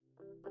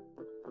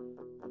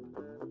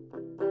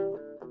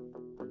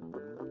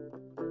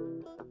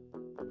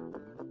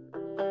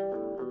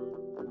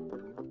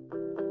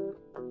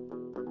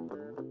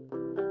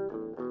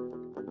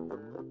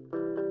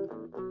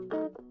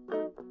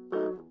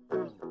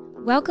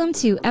Welcome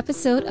to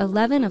episode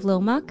 11 of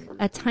Lil Muck,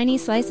 a tiny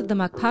slice of the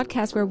Muck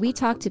podcast where we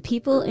talk to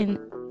people in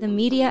the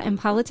media and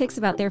politics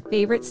about their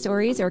favorite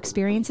stories or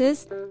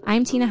experiences.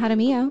 I'm Tina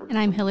Jaramillo. And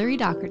I'm Hillary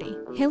Doherty.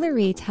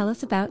 Hillary, tell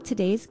us about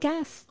today's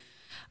guest.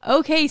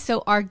 Okay,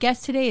 so our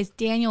guest today is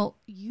Daniel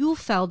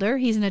Uhlfelder.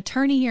 He's an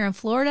attorney here in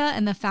Florida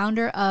and the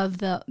founder of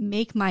the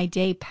Make My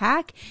Day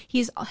PAC.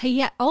 He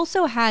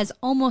also has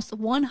almost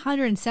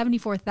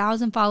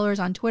 174,000 followers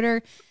on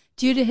Twitter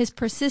due to his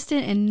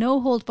persistent and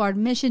no-holds-barred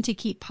mission to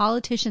keep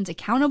politicians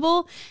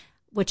accountable,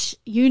 which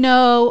you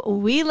know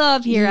we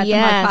love here at the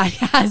Muck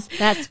Podcast.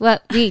 That's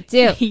what we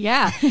do.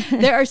 Yeah.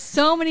 There are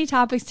so many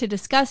topics to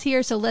discuss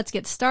here, so let's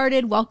get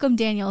started. Welcome,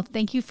 Daniel.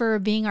 Thank you for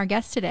being our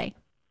guest today.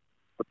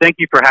 Well, thank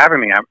you for having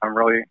me. I'm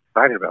really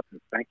excited about this.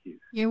 Thank you.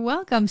 You're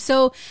welcome.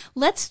 So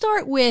let's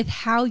start with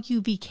how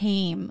you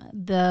became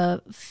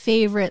the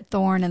favorite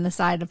thorn in the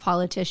side of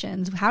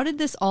politicians. How did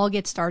this all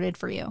get started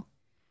for you?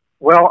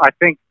 Well, I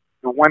think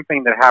the one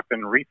thing that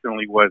happened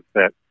recently was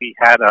that we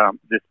had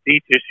this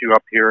beach issue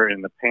up here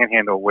in the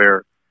Panhandle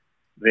where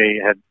they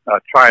had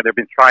they've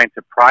been trying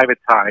to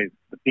privatize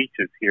the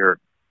beaches here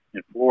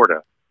in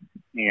Florida.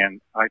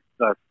 And I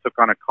took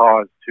on a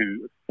cause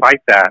to fight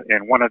that.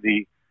 And one of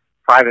the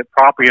private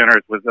property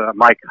owners was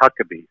Mike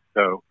Huckabee.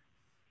 So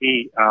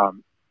he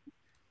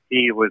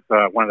was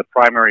one of the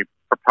primary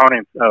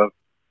proponents of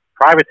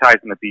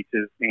privatizing the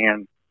beaches.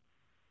 And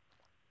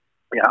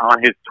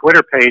on his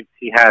Twitter page,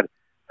 he had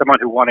someone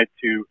who wanted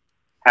to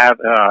have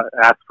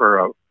ask for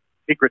a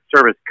Secret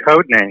Service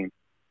code name.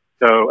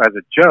 So as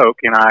a joke,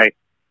 and I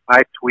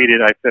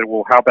tweeted, I said,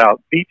 well, how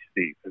about beach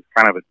thieves? It's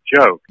kind of a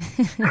joke.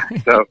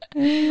 So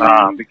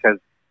because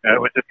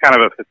it was just kind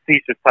of a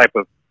facetious type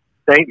of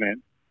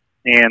statement.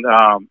 And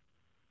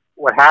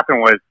what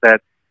happened was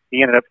that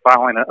he ended up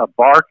filing a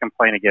bar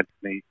complaint against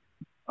me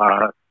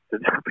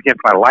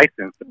against my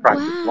license to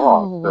practice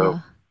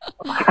law.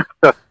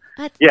 So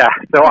that's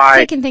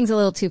taking things a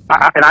little too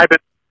far.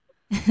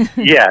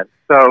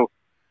 So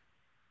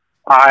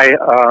I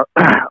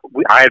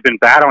had been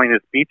battling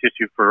this beach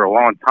issue for a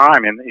long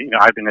time, and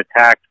I've been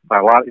attacked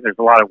by there's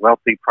a lot of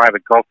wealthy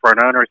private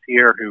Gulfport owners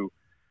here who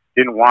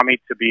didn't want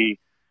me to be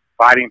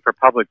fighting for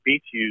public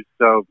beach use.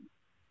 So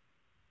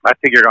I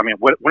figured,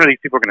 when are these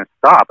people going to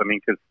stop?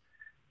 Because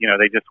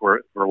they just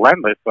were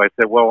relentless. So I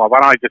said, well, why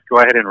don't I just go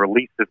ahead and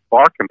release this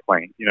bar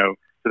complaint, to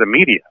the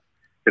media,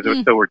 because it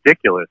was so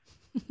ridiculous.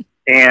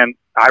 And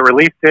I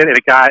released it, and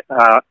it got,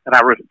 and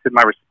I did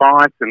my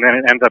response, and then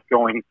it ended up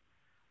going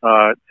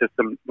to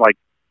some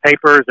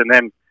papers, and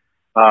then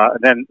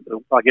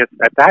I guess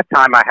at that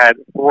time I had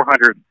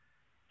 400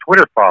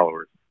 Twitter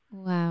followers.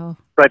 Wow!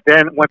 But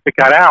then once it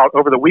got out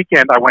over the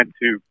weekend, I went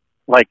to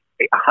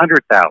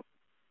 100,000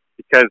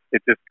 because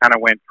it just kind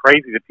of went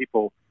crazy. That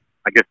people,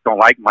 I guess, don't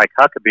like Mike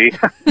Huckabee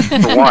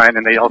for one,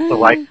 and they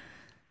also and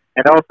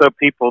also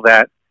people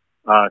that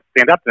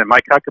stand up to them.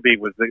 Mike Huckabee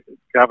was the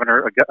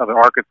governor of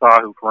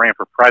Arkansas who ran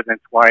for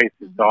president twice.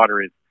 His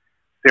daughter is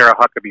Sarah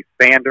Huckabee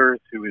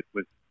Sanders, who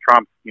was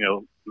Trump's,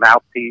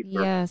 mouthpiece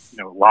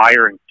or,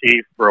 liar in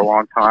chief for a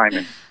long time.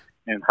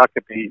 And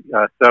Huckabee,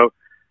 so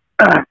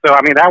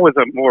that was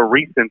a more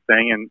recent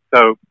thing. And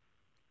so,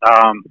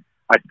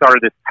 I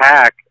started this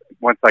PAC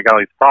once I got all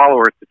these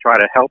followers to try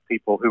to help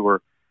people who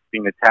were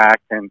being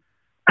attacked. And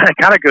it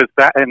kind of goes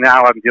back, and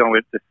now I'm dealing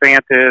with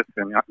DeSantis,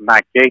 and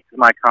Matt Gaetz is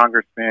my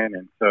congressman,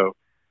 and so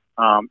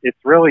it's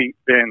really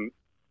been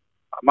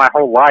my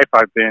whole life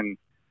I've been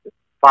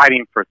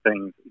fighting for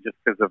things just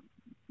because of,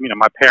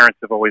 my parents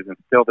have always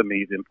instilled in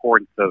me the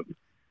importance of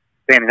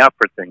standing up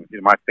for things.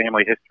 My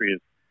family history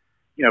is,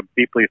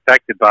 deeply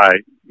affected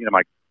by,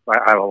 my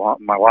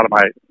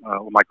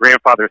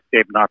grandfather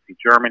escaped Nazi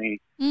Germany.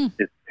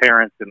 His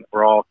parents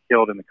were all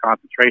killed in the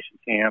concentration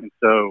camp. And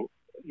so,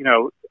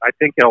 I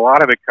think a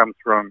lot of it comes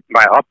from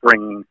my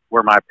upbringing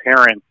where my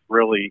parents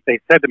they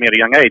said to me at a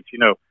young age,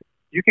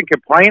 you can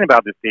complain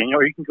about this, Daniel,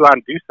 or you can go out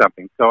and do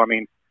something. So,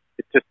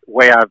 it's just the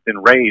way I've been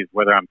raised,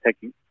 whether I'm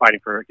fighting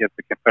against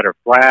the Confederate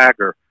flag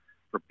or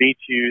for beach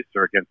use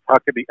or against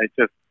Huckabee.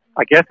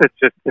 I guess it's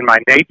just in my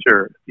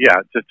nature,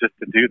 just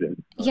to do this.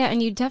 Yeah,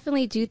 and you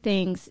definitely do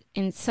things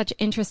in such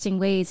interesting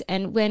ways.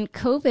 And when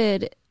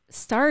COVID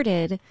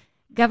started,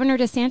 Governor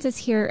DeSantis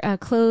here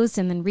closed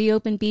and then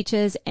reopened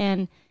beaches.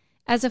 And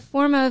as a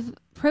form of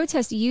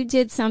protest, you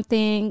did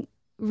something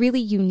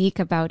really unique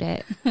about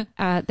it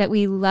that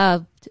we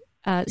loved.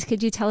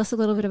 Could you tell us a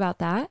little bit about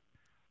that?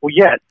 Well,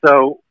 yeah.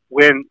 So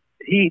when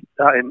he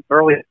in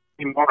early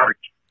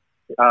March,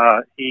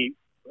 our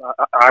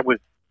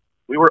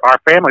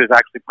family was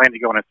actually planning to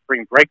go on a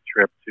spring break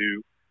trip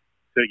to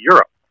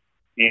Europe,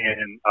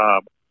 and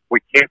we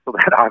canceled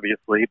that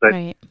obviously. But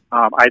right.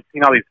 I'd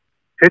seen all these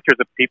pictures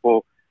of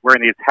people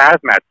wearing these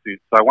hazmat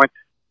suits, so I went to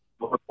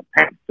the local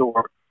paint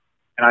store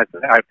and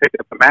I picked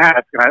up a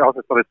mask, and I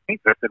also saw this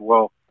paint suit. I said,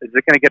 "Well, is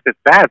it going to get this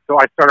bad?" So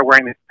I started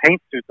wearing these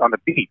paint suits on the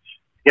beach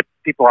to get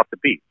people off the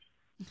beach.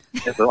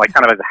 It's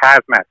kind of as a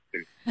hazmat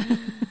suit,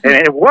 and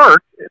it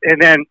worked.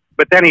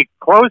 But then he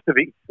closed the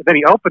beach. Then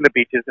he opened the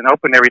beaches and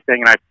opened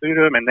everything, and I sued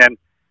him. And then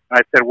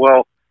I said,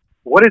 "Well,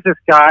 what is this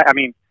guy?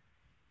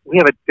 we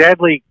have a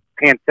deadly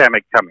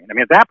pandemic coming. I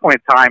mean, at that point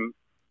in time,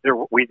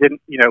 we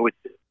didn't, it was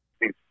just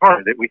being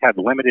started. We had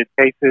limited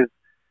cases.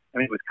 I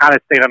mean, it was kind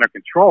of stayed under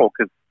control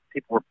because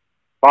people were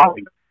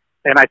following.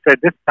 And I said,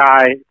 this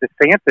guy,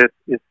 DeSantis,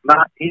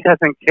 he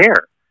doesn't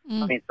care.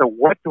 I mean, so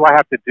what do I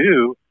have to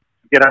do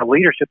to get our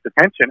leadership's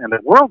attention and the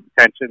world's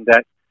attention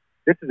that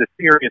this is a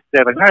serious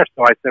deadly matter?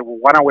 So I said, well,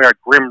 why don't I wear a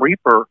Grim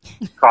Reaper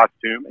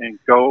costume and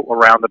go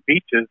around the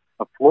beaches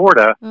of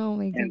Florida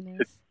and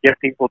to get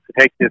people to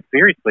take this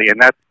seriously?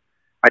 And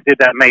I did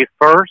that May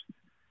 1st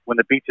when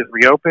the beaches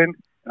reopened.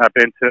 And I've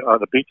been to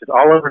the beaches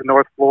all over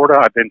North Florida.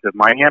 I've been to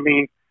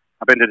Miami.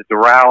 I've been to the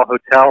Doral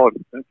Hotel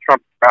and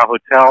Trump Doral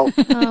Hotel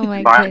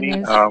in Miami.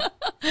 Goodness.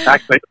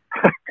 Actually,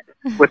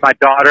 with my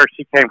daughter,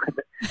 she came with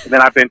it. And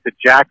then I've been to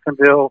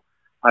Jacksonville.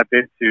 I've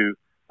been to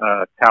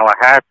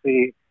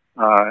Tallahassee.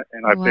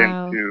 And I've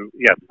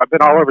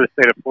been all over the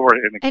state of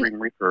Florida in the Green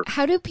Reaper.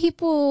 How do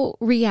people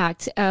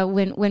react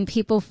when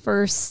people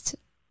first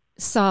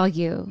saw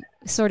you,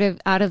 sort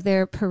of out of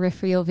their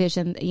peripheral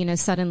vision?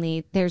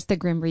 Suddenly there's the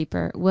Grim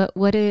Reaper. What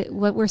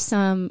were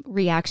some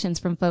reactions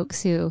from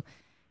folks who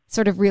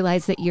sort of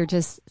realized that you're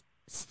just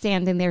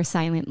standing there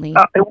silently?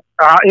 It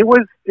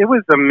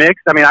was a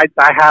mix. I mean,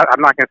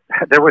 I'm not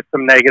gonna. There was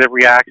some negative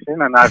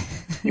reaction, and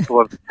people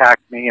have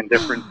attacked me in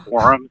different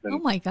forums. And, oh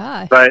my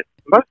gosh! But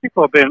most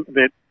people have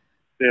been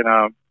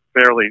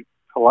fairly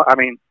polite. I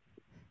mean,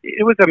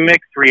 it was a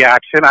mixed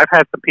reaction. I've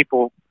had some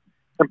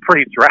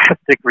pretty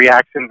drastic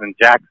reactions in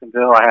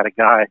Jacksonville. I had a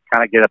guy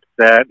kind of get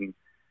upset, and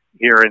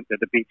here at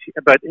the beach,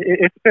 but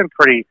it's been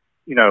pretty,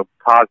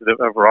 positive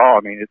overall.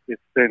 I mean,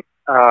 it's been,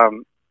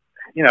 I'm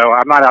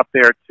not out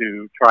there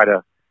to try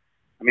to.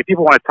 I mean,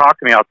 people want to talk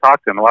to me, I'll talk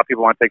to them. A lot of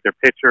people want to take their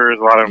pictures.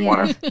 A lot of them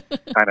want to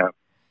kind of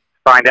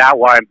find out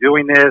why I'm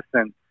doing this,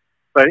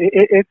 but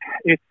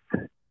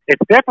it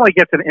definitely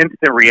gets an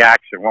instant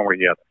reaction one way or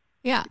the other.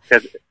 Yeah.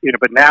 Because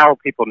but now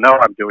people know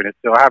I'm doing it,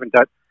 so I haven't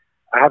done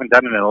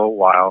it in a little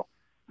while.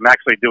 I've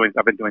been doing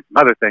some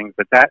other things,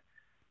 but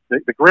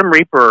the Grim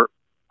Reaper.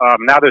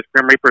 Now there's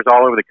Grim Reapers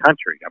all over the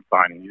country. I'm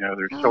finding,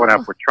 they're showing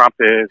up where Trump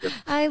is.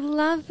 I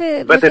love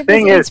it. But Look the at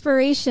thing this is,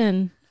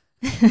 inspiration.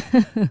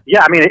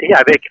 yeah, I mean,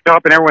 they show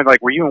up and everyone's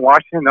like, "Were you in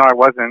Washington?" No, I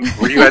wasn't.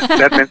 Were you at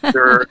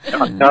Bedminster?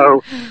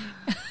 No.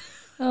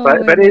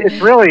 But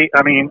it's really,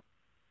 I mean,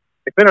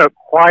 it's been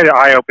quite an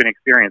eye-opening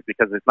experience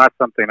because it's not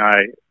something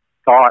I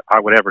thought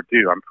I would ever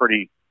do. I'm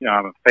pretty,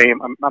 I'm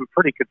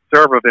pretty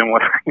conservative in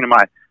what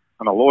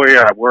I'm a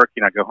lawyer. I work,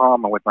 I go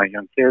home. I'm with my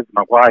young kids,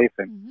 my wife,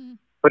 and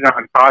putting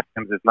on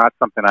costumes is not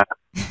something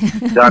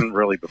I've done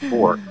really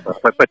before.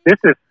 But this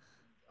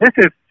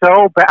is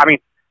so bad.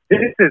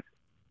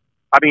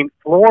 I mean,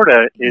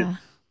 Florida is,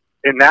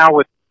 and now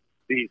with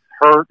these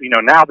herd,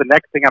 now the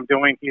next thing I'm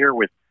doing here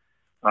with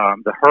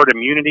the herd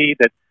immunity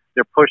that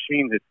they're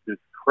pushing, this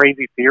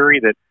crazy theory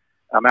that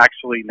I'm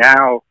actually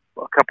now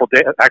a couple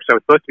days. Actually, I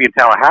was supposed to be in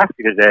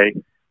Tallahassee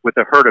today with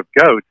a herd of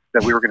goats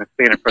that we were going to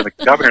stand in front of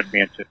the governor's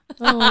mansion.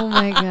 Oh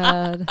my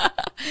God!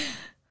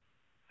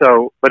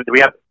 So, but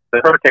we have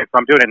the hurricane, so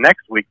I'm doing it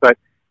next week. But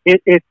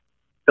it's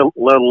the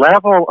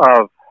level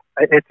of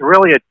it's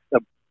really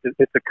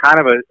it's a kind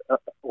of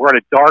we're at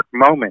a dark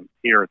moment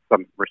here in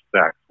some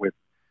respects with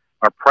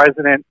our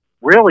president.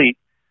 Really,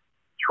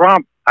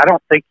 Trump, I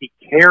don't think he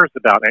cares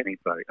about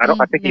anybody.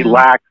 I think he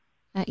lacks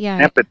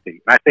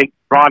empathy. And I think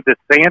Ron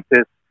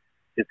DeSantis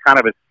is kind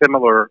of a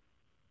similar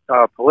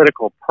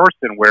political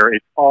person where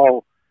it's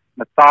all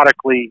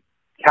methodically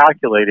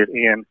calculated.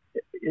 And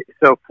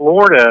so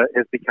Florida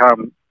has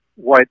become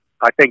what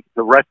I think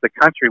the rest of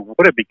the country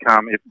would have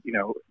become if,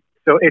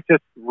 so it's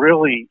just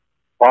really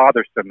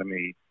bothersome to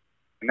me.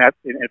 And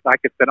if I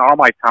could spend all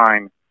my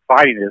time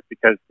fighting this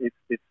because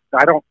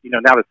I don't,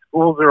 now the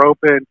schools are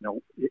open,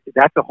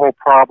 that's a whole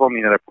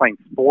problem. They're playing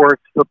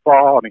sports,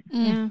 football.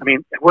 I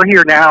mean, we're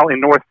here now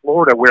in North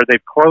Florida where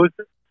they've closed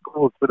the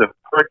schools for the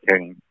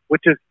hurricane,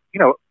 which is,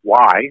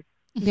 why.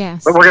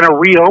 Yes. But we're going to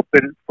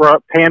reopen for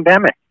a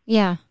pandemic.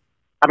 Yeah.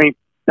 I mean,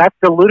 that's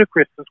the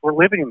ludicrousness we're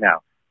living in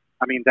now.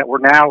 I mean, that we're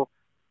now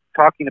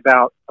talking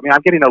about,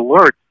 I'm getting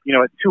alerts,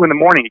 at 2 a.m,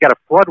 you got a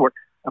flood work.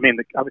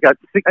 I've got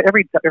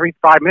every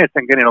 5 minutes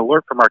I'm getting an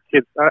alert from our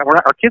kids.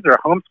 Our kids are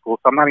at homeschool, so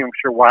I'm not even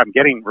sure why I'm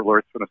getting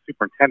alerts from the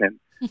superintendent.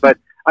 But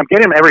I'm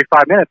getting them every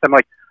 5 minutes. I'm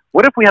like,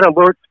 what if we had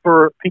alerts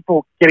for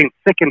people getting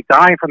sick and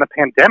dying from the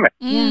pandemic?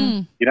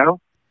 Yeah.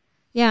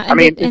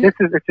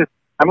 It's just,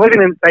 I'm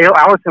living in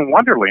Alice in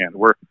Wonderland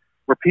where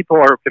people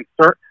are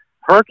concerned.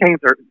 Hurricanes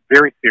are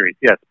very serious,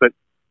 yes, but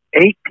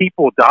 8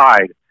 people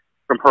died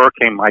from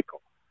Hurricane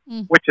Michael,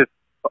 which is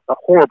a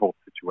horrible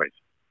situation.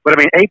 But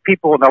 8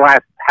 people in the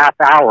last half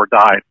hour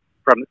died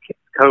from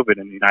COVID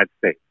in the United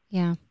States.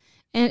 Yeah.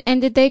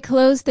 And did they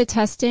close the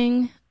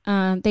testing?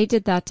 They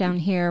did that down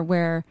here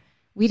where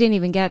we didn't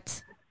even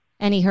get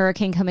any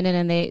hurricane coming in,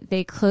 and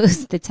they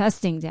closed the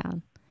testing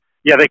down.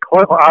 Yeah, they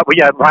closed. I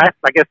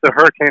guess the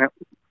hurricane a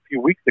few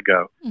weeks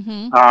ago.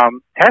 Mm-hmm.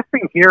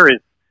 Testing here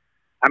is,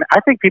 I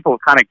think people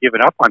have kind of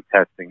given up on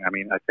testing. I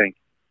think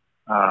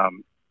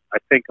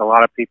a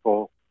lot of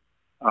people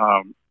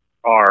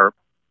are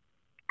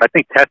I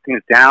think testing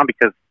is down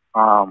because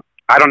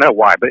I don't know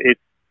why, but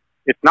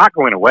it's not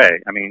going away.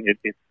 I mean,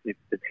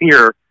 it's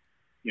here.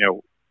 You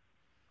know,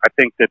 I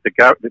think that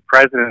the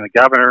president and the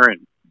governor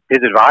and his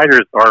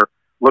advisors are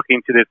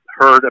looking to this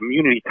herd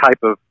immunity type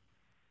of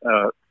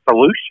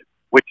solution,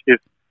 which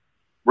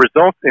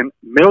results in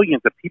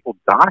millions of people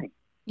dying.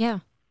 Yeah.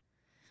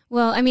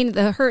 Well, I mean,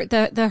 the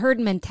herd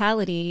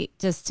mentality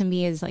just to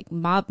me is like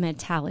mob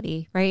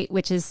mentality, right?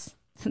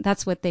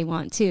 That's what they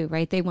want too,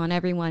 right? They want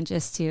everyone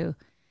just to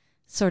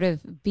sort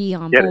of be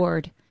on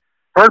board.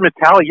 Herd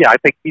mentality, yeah, I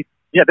think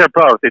they're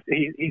both.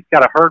 He's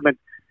got a herd mentality.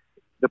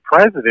 The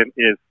president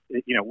is,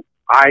 you know,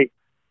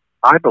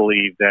 I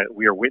believe that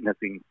we are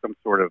witnessing some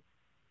sort of,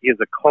 he is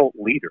a cult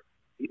leader.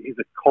 He's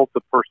a cult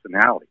of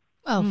personality.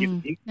 Oh,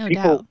 no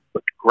people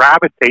doubt.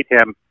 gravitate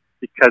him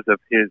because of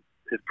his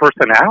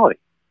personality.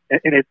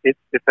 And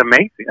it's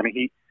amazing. I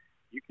mean,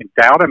 you can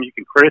doubt him, you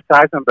can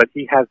criticize him, but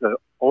he has an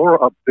aura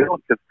of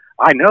build. Because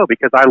I know,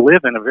 because I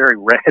live in a very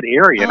red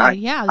area, and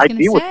I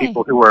deal with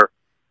people who are.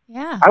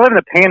 Yeah. I live in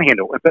the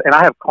Panhandle, and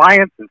I have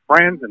clients and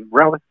friends and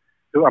relatives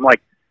who I'm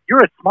like,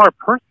 you're a smart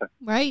person,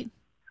 right?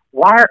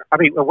 Why? I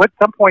mean, at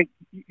some point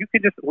you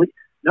can just leave.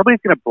 Nobody's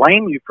going to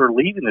blame you for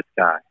leaving this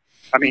guy.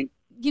 I mean,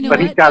 you know, but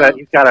he's got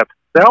a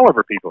spell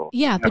over people.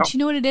 Yeah, but you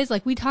know what it is?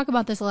 Like, we talk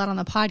about this a lot on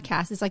the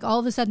podcast. It's like all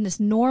of a sudden this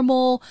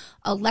normal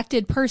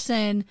elected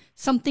person,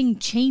 something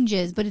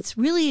changes, but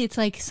it's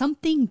like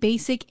something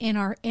basic in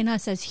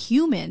us as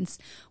humans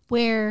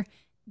where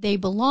they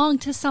belong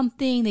to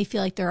something. They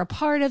feel like they're a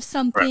part of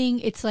something.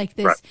 Right. It's like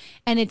this,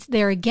 and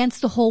they're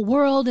against the whole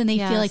world, and they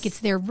feel like it's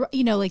their,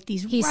 you know, like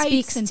these he rights.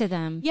 Speaks to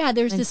them. Yeah,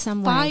 there's this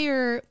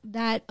fire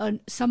that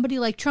somebody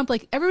like Trump,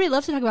 like everybody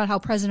loves to talk about how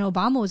President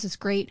Obama was this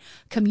great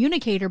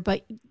communicator,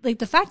 but like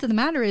the fact of the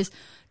matter is,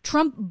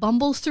 Trump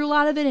bumbles through a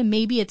lot of it, and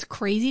maybe it's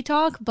crazy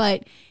talk,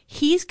 but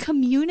he's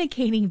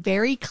communicating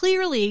very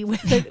clearly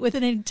with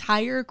an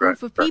entire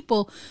group of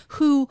people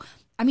who.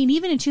 I mean,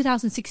 even in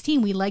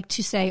 2016, we like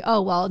to say,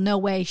 oh, well, no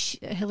way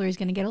Hillary's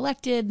going to get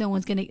elected. No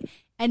one's going to.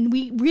 And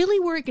we really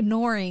were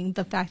ignoring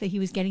the fact that he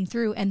was getting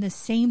through. And the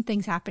same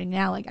thing's happening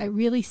now. Like, I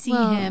really see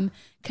him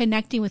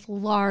connecting with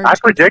large. I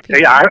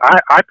predicted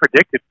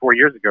 4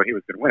 years ago he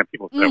was going to win.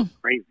 People said it was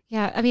crazy.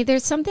 Yeah. I mean,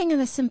 there's something in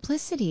the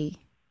simplicity.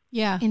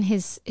 Yeah. In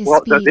his speech.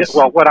 What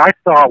I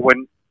saw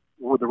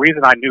the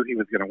reason I knew he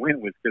was going to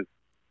win was because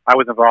I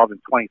was involved in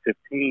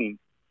 2015.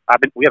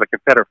 We have a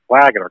Confederate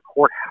flag at our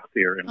courthouse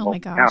here in Walton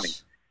County.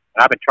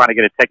 And I've been trying to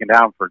get it taken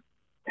down for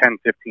 10,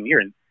 15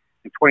 years.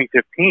 In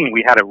 2015,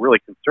 we had a really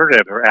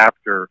conservative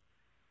after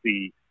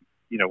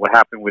what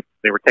happened with,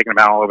 they were taking them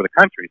out all over the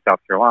country, South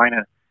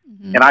Carolina.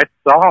 Mm-hmm. And I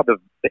saw the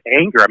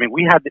anger. I mean,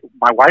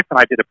 my wife and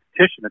I did a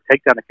petition to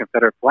take down the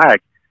Confederate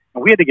flag,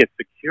 and we had to get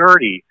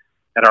security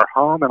at our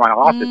home and my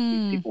office.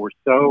 These people were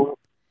so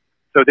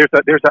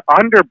there's an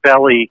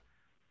underbelly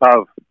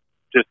of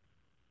just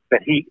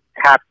that he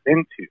taps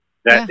into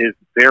that is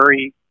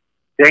very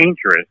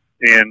dangerous.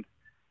 And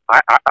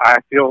I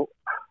feel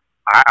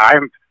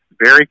I'm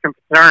very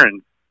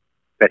concerned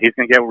that he's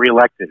going to get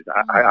reelected.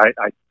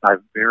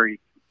 I'm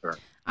very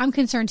concerned. I'm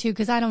concerned too,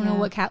 because I don't know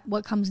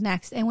what comes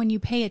next. And when you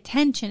pay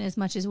attention as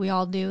much as we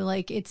all do,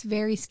 like, it's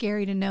very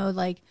scary to know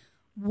like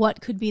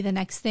what could be the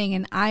next thing.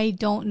 And I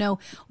don't know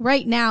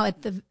right now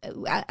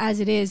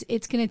as it is,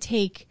 it's going to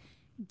take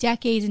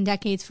decades and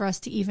decades for us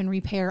to even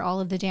repair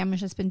all of the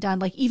damage that's been done.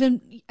 Like,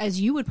 even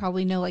as you would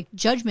probably know, like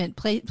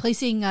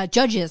placing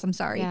judges,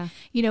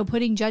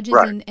 putting judges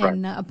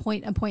in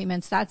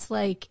appointments. That's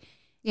like,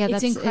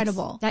 it's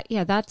incredible.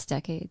 That's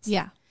decades.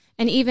 Yeah.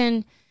 And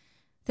even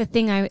the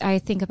thing I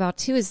think about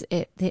too is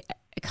the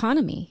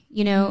economy,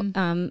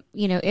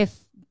 if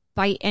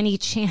by any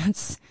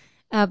chance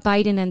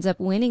Biden ends up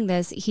winning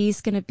this,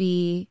 he's going to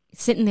be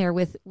sitting there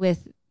with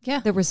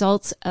the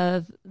results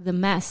of the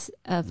mess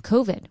of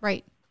COVID.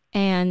 Right.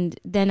 And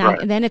then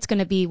then it's going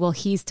to be, well,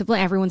 he's to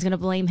blame. Everyone's going to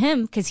blame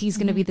him because he's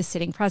going to be the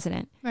sitting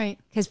president. Right.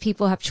 Because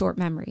people have short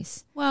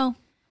memories. Well,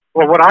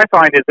 what I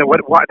find is that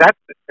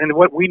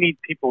what we need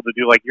people to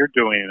do, like you're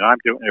doing and I'm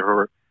doing,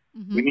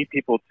 we need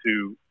people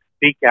to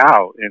speak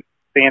out and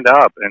stand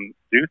up and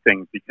do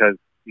things because,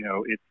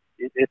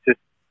 it's just,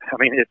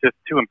 it's just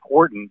too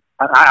important.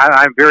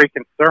 I'm very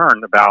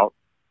concerned about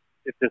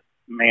if this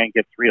man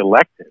gets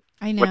reelected.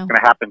 I know. What's going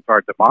to happen to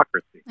our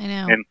democracy. I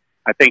know. And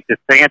I think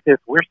DeSantis,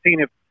 we're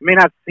seeing it. You may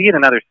not see it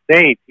in other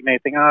states. You may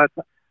think,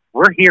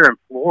 we're here in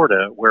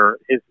Florida where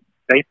his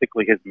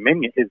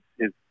minion,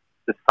 his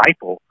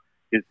disciple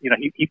is,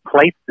 he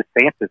placed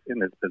DeSantis in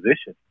this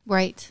position.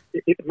 Right.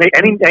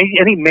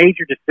 Any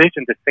major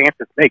decision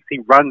DeSantis makes, he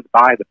runs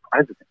by the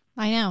president.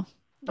 I know.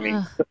 I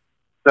mean,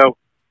 so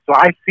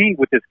I see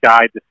with this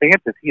guy,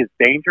 DeSantis, he is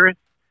dangerous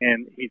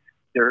and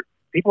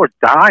people are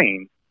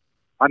dying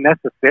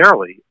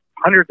unnecessarily.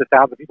 Hundreds of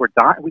thousands of people are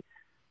dying.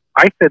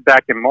 I said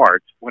back in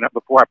March,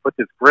 before I put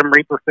this Grim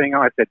Reaper thing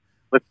on, I said,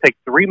 let's take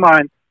 3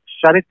 months,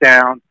 shut it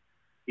down,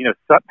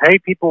 pay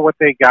people what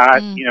they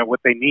got, what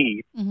they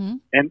need,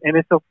 and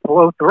it'll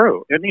flow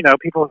through. And,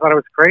 people thought it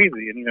was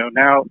crazy. And,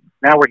 now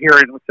we're here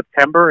in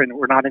September and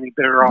we're not any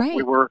better off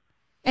we were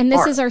And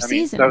this is our I mean,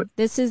 season. so,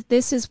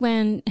 This is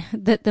when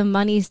the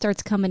money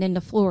starts coming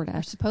into Florida.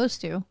 They're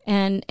supposed to.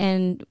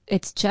 And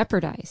it's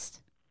jeopardized.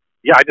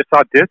 yeah, I just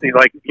saw Disney,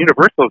 like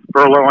Universal's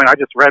furloughing. I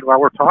just read while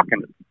we're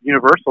talking,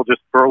 Universal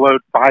just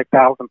furloughed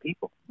 5,000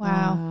 people.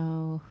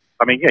 Wow.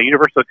 I mean, yeah,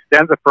 Universal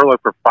extends a furlough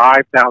for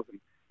 5,000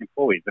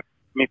 employees. I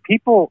mean,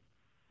 people,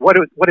 what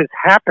is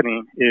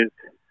happening is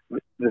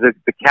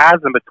the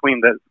chasm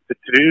between the to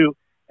do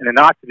and the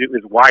not to do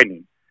is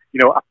widening.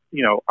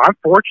 I'm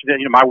fortunate.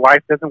 My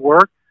wife doesn't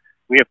work.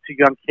 We have 2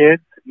 young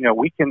kids.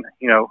 We can.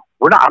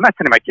 I'm not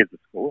sending my kids to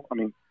school. I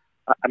mean,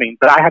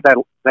 but I have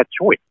that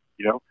choice.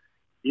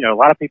 A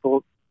lot of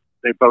people,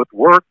 they both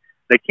work.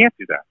 They can't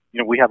do that.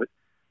 We have it.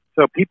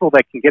 So people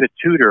that can get a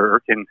tutor or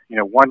can,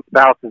 one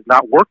spouse is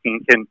not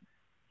working can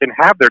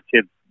have their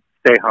kids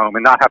stay home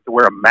and not have to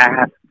wear a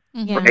mask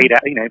for 8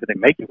 hours. If they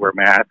make you wear a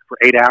mask for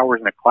 8 hours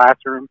in a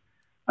classroom.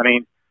 I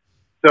mean,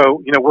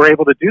 so, we're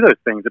able to do those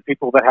things. The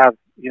people that have,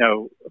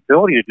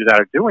 ability to do that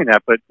are doing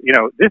that. But,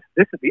 this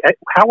is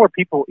how are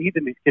people,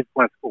 even these kids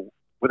going to school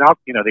without,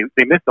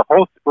 they missed the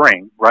whole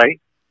spring, right?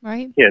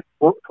 Right. Kids.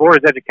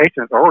 Florida's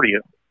education is already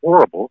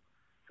horrible.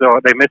 So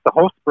they missed the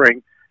whole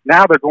spring.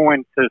 Now they're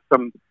going to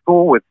some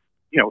school with,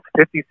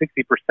 50,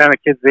 60% of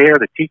kids there.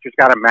 The teachers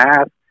got a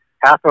mask.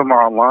 Half of them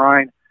are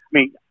online. I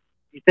mean,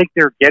 you think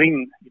they're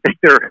getting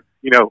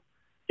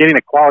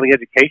a quality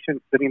education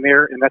sitting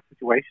there in that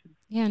situation?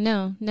 Yeah,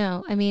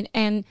 no. I mean,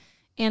 and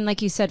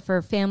like you said,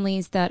 for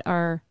families that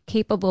are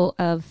capable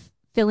of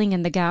filling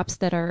in the gaps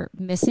that are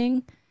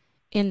missing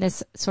in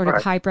this sort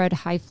of hybrid,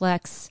 high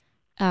flex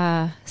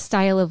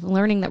style of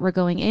learning that we're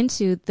going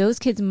into, those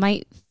kids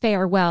might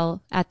fare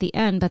well at the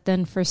end. But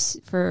then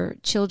for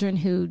children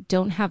who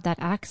don't have that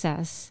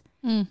access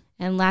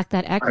and lack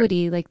that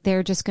equity, like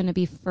they're just going to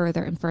be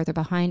further and further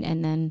behind.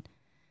 And then,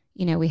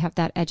 we have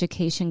that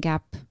education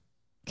gap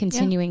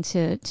continuing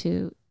to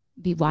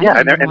be widening.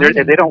 Yeah,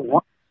 and they don't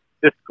want,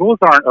 the schools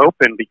aren't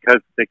open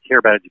because they care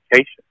about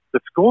education. The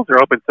schools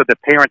are open so the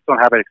parents don't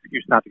have an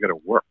excuse not to go to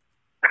work.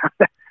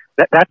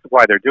 That's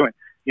why they're doing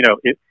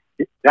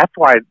that's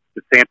why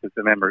DeSantis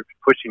and them are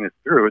pushing this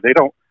through. They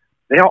don't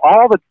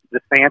all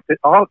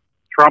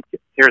Trump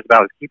cares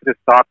about is keeping the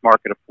stock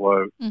market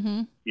afloat,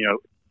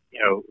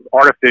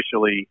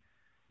 artificially,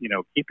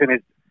 keeping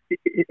it.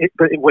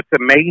 But what's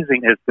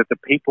amazing is that the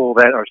people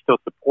that are still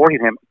supporting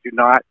him do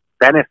not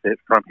benefit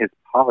from his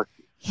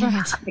policies.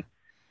 Right.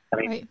 I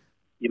mean,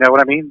 you know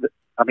what I mean?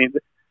 How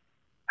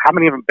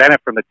many of them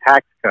benefit from the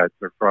tax cuts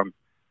or from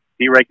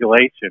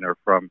deregulation or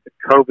from the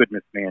COVID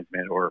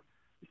mismanagement or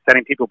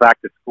sending people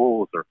back to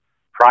schools or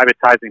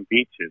privatizing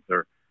beaches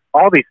or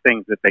all these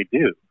things that they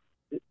do?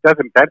 It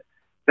doesn't benefit.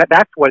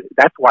 That's why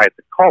it's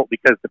a cult,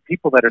 because the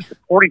people that are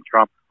supporting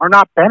Trump are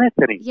not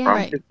benefiting from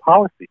his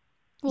policies.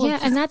 Well,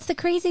 and that's the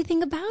crazy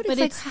thing about it. But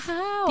it's like,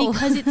 how?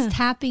 Because it's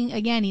tapping,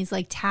 again, he's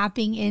like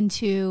tapping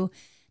into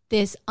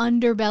this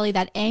underbelly,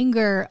 that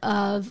anger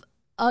of,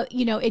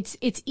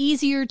 it's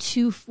easier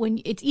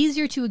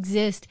to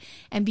exist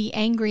and be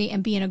angry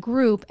and be in a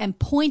group and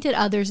point at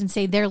others and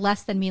say they're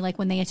less than me, like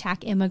when they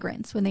attack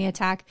immigrants, when they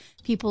attack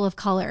people of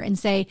color, and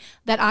say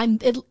that I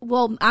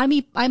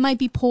might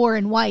be poor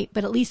and white,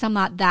 but at least I'm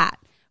not that.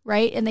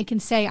 Right. And they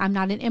can say, I'm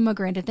not an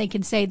immigrant. And they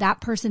can say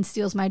that person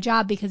steals my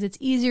job, because it's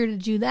easier to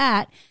do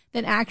that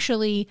than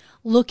actually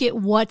look at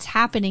what's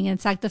happening. And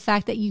it's like the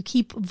fact that you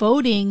keep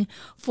voting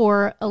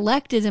for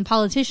electeds and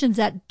politicians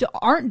that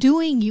aren't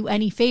doing you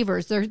any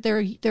favors.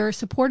 They're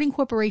supporting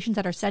corporations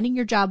that are sending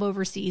your job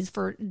overseas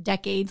for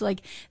decades.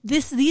 Like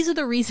these are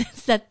the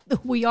reasons that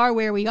we are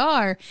where we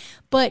are.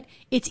 But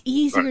it's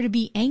easier to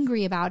be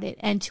angry about it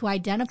and to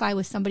identify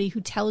with somebody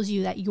who tells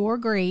you that you're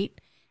great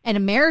and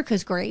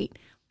America's great.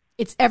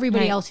 It's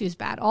everybody else who's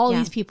bad. All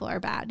these people are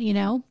bad,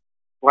 Well,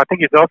 I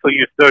think he's also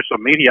used social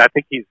media. I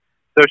think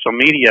social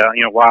media,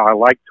 while I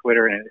like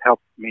Twitter and it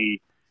helps me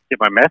get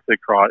my message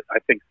across, I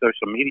think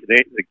social media,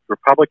 the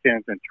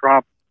Republicans and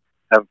Trump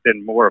have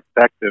been more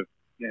effective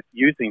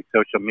using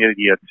social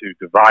media to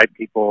divide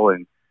people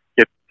and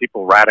get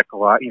people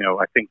radicalized.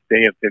 I think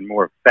they have been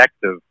more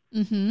effective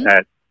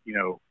at,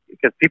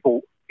 because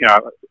people,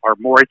 are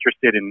more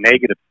interested in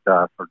negative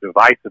stuff or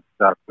divisive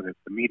stuff, whether it's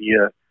the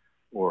media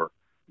or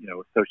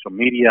social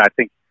media. I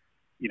think,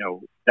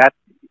 that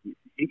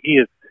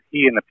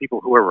he and the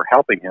people who are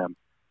helping him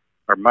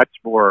are much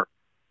more,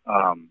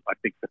 I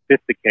think,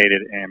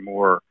 sophisticated and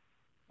more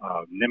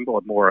nimble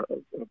and more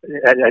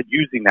at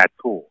using that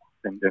tool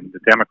than the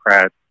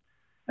Democrats.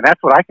 And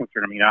that's what I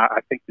concern. I mean,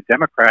 I think the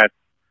Democrats,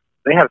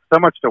 they have so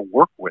much to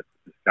work with,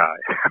 this guy.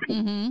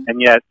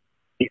 And yet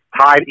he's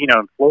tied, in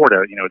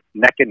Florida, it's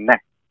neck and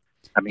neck.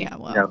 I mean,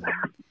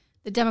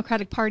 the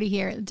Democratic Party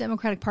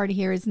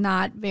here is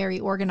not very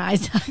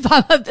organized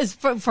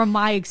from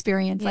my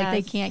experience. Yes.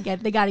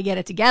 Like they got to get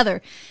it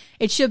together.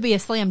 It should be a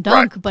slam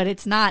dunk, but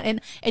it's not.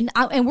 And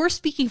we're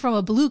speaking from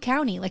a blue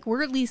county. Like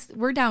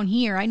we're down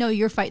here. I know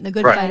you're fighting the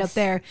good fight up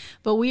there,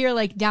 but we are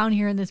like down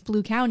here in this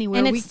blue county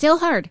where it's still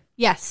hard.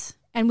 Yes.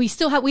 And we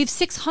have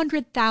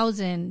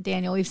 600,000,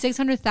 Daniel. We have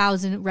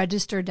 600,000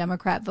 registered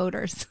Democrat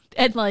voters.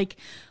 And like,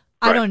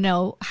 I don't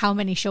know how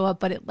many show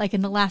up, but like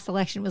in the last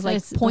election, it was like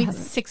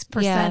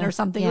 0.6% or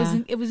something. Yeah.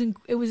 It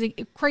was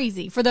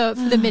crazy for the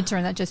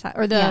midterm that just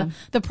or the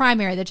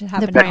primary that just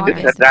happened in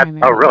primary. August.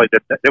 Oh, really?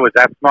 It was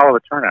that small of a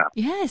turnout?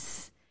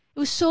 Yes, it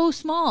was so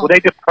small. Well, they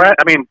depressed.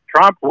 I mean,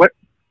 Trump. What?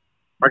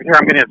 Right here,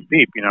 I'm getting his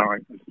beep.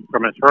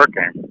 From his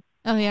hurricane.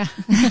 Oh yeah,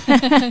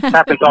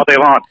 happens all day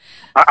long.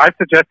 I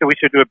suggested we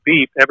should do a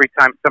beep every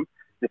time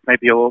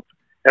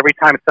every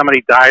time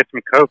somebody dies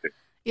from COVID.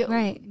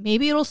 Right.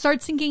 Maybe it'll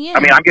start sinking in. I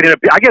mean, there's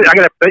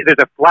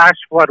a flash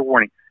flood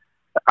warning.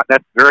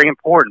 That's very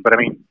important. But I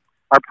mean,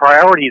 our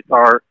priorities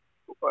are,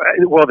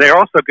 well, they're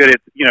also good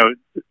at,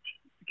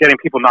 getting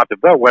people not to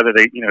vote, whether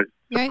they,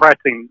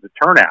 suppressing the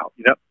turnout,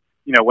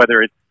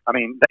 whether it's, I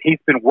mean, he's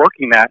been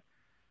working that.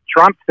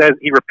 Trump says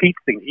he repeats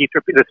things. He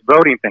repeats this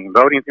voting thing.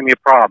 Voting's going to be a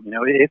problem.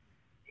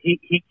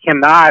 He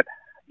cannot,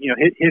 he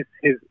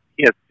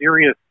has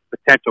serious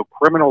potential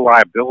criminal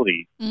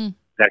liability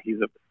that he's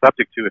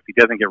subject to if he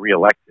doesn't get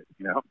reelected,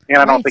 And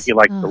I don't think he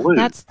likes to lose.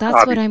 That's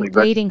what I'm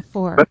waiting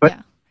for.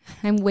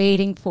 I'm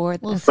waiting for.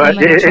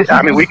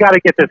 I mean, we got to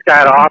get this guy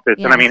out of office,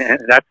 yes. And I mean,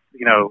 that's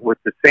with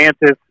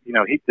DeSantis,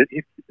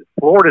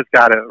 Florida's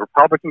got a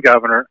Republican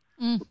governor,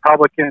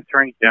 Republican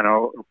attorney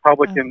general,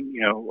 Republican,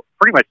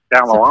 pretty much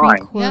down the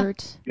line.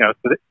 Court. So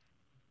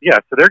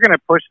they're going to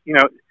push,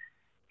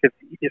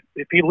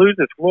 if he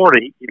loses Florida,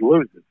 he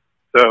loses.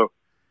 So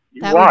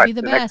you watch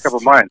the next couple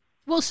of months.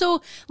 Well,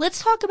 so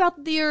let's talk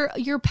about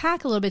your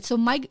PAC a little bit. So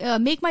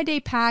Make My Day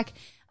PAC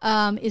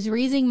is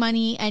raising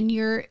money, and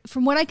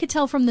from what I could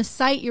tell from the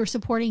site, you're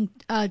supporting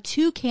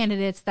two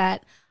candidates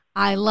that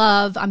I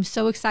love. I'm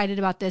so excited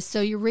about this. So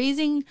you're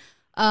raising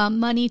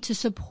money to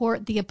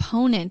support the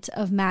opponent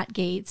of Matt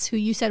Gaetz, who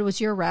you said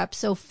was your rep.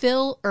 So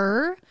Phil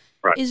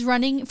is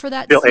running for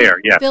that Phil seat. Ayer,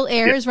 yeah. Phil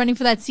Ayer is running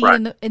for that seat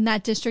right. in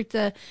that district,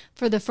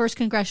 for the 1st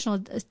congressional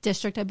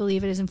district, I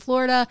believe it is in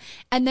Florida.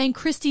 And then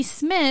Christy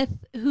Smith,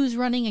 who's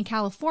running in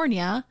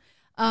California,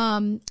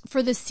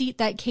 for the seat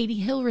that Katie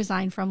Hill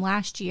resigned from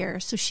last year.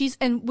 So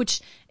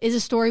which is a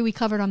story we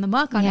covered on the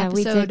Muck on episode,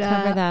 we did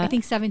cover that. I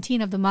think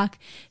 17 of the Muck.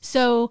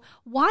 So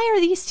why are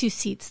these two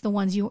seats the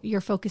ones you're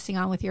focusing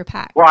on with your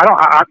PAC? Well,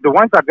 the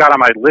ones I've got on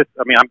my list,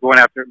 I mean, I'm going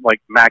after like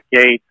Matt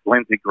Gaetz,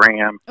 Lindsey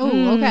Graham,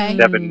 oh, okay,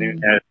 Devin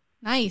Nunes.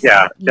 Nice.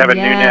 Yeah, Devin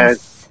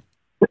Nunes,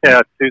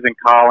 Susan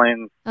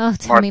Collins, Mark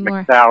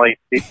McSally.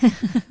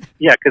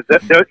 Yeah, because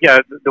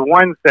the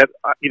ones that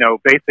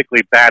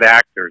basically bad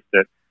actors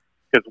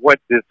because what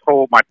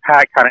my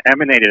PAC kind of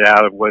emanated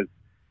out of was,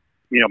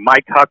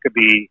 Mike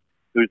Huckabee,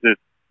 who's this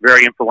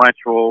very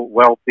influential,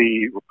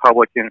 wealthy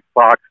Republican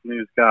Fox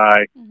News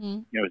guy. Mm-hmm.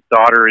 His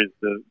daughter is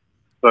the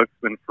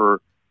spokesman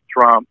for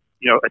Trump.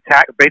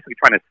 Basically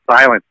trying to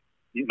silence.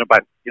 He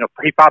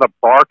filed a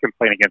bar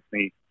complaint against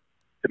me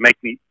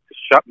to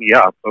shut me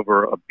up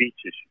over a beach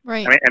issue.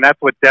 Right. I mean, and that's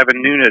what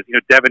Devin Nunes.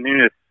 Devin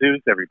Nunes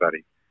sues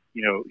everybody.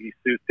 He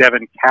sues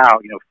Devin Cow.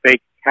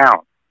 Fake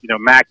count.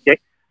 Matt.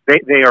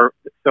 They are.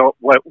 So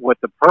what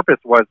the purpose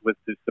was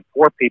to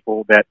support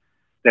people that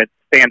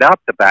stand up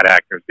to bad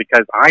actors,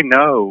 because I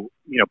know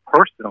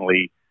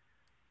personally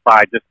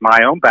by just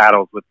my own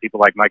battles with people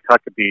like Mike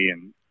Huckabee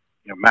and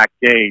Matt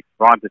Gaetz,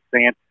 Ron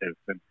DeSantis,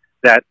 and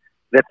that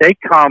they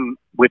come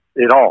with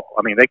it all.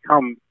 I mean, they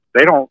come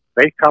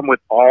with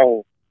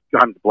all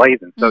guns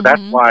blazing. So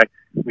that's why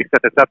we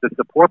set this up to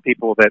support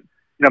people that,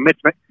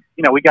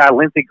 we got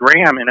Lindsey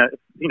Graham in a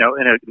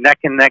neck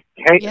and neck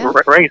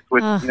race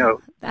with,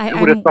 who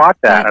would have thought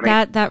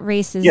that? That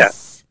race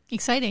is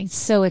exciting.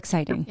 So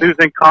exciting.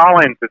 Susan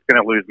Collins is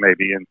going to lose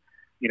maybe. And,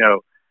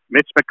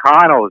 Mitch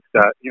McConnell is,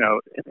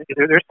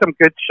 there's some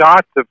good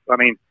shots there's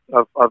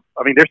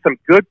some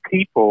good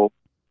people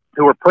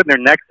who are putting their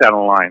necks out on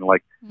the line.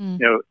 Like,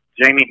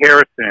 Jamie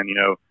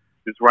Harrison,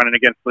 who's running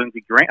against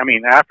Lindsey Graham. I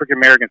mean, African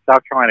American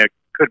South Carolina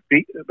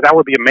that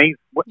would be amazing.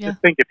 To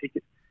think if he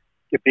could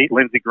beat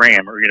Lindsey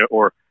Graham,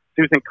 or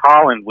Susan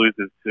Collins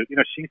loses to,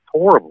 she's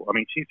horrible. I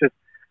mean,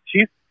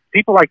 she's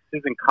people like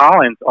Susan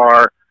Collins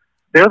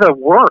they're the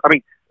worst. I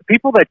mean,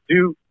 people that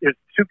there's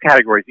two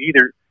categories.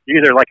 You're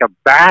either like a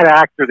bad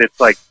actor that's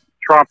like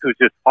Trump, who's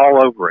just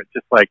all over it,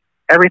 just like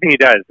everything he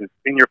does is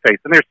in your face.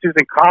 And there's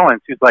Susan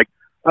Collins, who's like,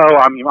 oh,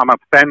 I'm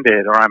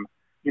offended, or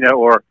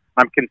or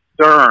I'm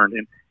concerned,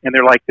 and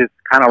they're like this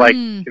kind of like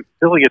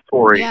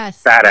conciliatory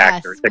bad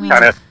actors that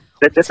kind of.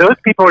 Those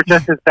people are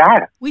just as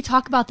bad. We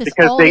talk about this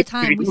all the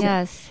time.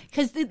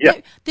 Because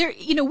they're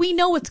we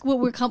know what's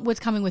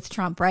coming with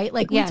Trump, right?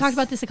 Like we talked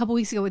about this a couple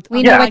weeks ago.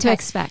 We know what to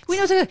expect. We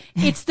know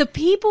it's the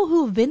people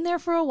who've been there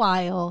for a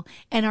while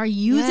and are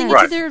using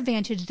it to their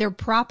advantage. They're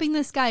propping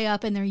this guy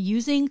up, and they're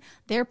using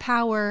their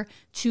power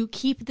to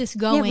keep this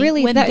going. Yeah,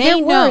 really, when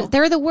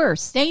they're the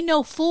worst. They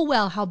know full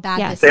well how bad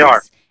this is. They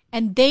are.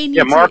 And they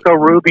need Marco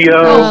Rubio.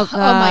 Oh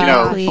my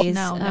God! Please.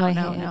 No. I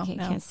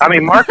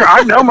mean,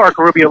 I've known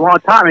Marco Rubio a long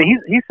time. I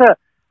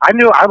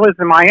mean, I was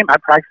in Miami. I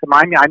practiced in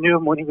Miami. I knew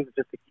him when he was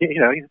just a kid.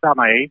 He's about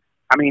my age.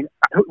 I mean,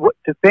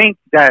 to think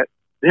that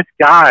this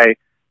guy,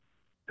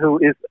 who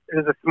is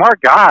a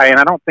smart guy, and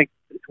I don't think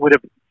would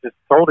have just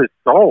sold his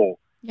soul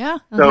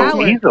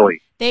so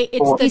easily. It's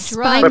the He's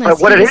drug. But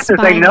what it is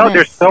they know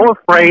they're so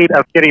afraid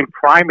of getting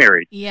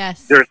primaried.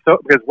 Yes.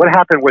 Because what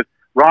happened was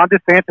Ron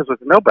DeSantis was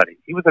a nobody.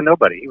 He was a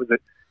nobody.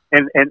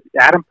 And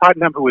Adam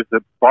Putnam, who was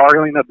the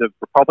darling of the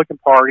Republican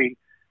Party,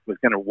 was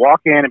going to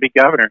walk in and be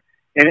governor.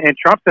 And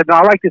Trump said, "No,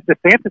 I like this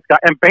DeSantis guy,"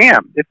 and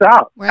bam, it's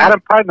out. Right. Adam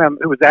Putnam,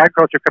 who was the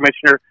agriculture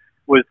commissioner,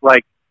 was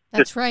like,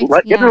 "That's right.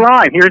 Get in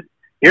line. Here,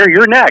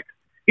 you're next."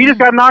 He just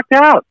got knocked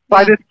out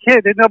by this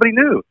kid that nobody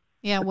knew.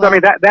 Yeah, well, so, I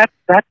mean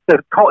that's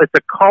the cult. It's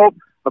a cult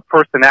of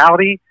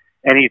personality,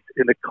 and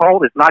the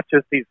cult is not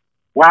just these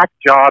whack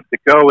jobs that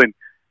go in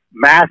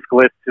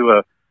maskless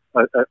to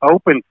an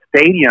open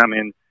stadium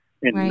in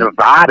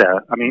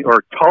Nevada. I mean,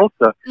 or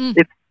Tulsa.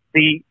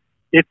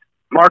 It's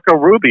Marco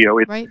Rubio.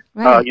 It's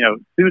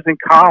Susan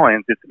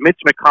Collins. It's Mitch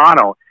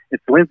McConnell.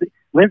 It's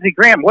Lindsey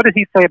Graham. What did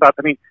he say about?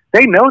 I mean,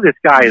 they know this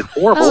guy is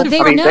horrible. Oh,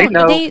 they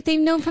know. They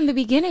know from the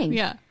beginning.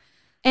 Yeah.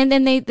 And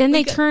then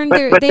they turn but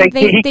their they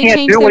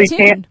change their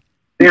tune.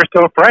 They're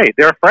so afraid.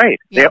 They're afraid.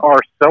 Yeah. They are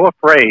so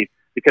afraid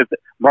because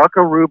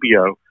Marco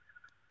Rubio.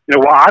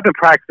 I've been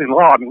practicing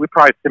law. I mean, we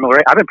probably similar.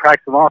 I've been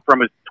practicing law for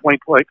almost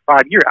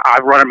 25 years.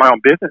 I've run my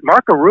own business.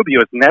 Marco Rubio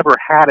has never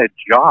had a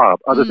job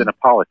other than a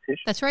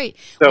politician. That's right.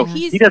 So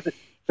he doesn't.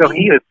 So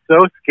he is so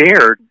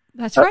scared.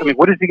 That's right. I mean,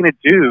 what is he going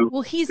to do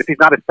if he's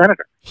not a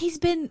senator?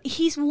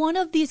 He's one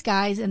of these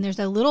guys, and there's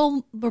a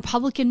little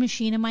Republican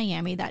machine in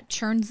Miami that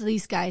churns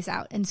these guys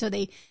out, and so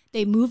they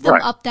move them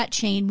up that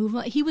chain.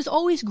 He was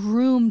always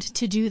groomed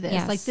to do this.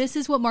 Yes. Like, this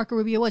is what Marco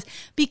Rubio was.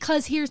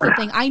 Because here's the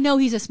thing: I know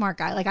he's a smart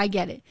guy. Like, I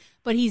get it,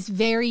 but he's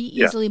very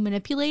easily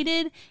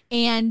manipulated,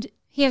 and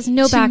he has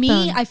no backbone.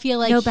 To me, I feel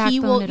like he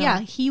will.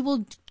 Yeah, he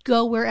will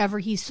go wherever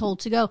he's told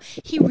to go.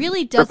 He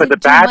really doesn't. But the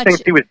bad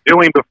things he was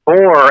doing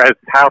before, as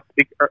House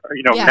Speaker,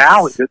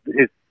 now his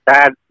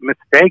bad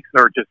mistakes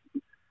are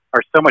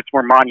so much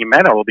more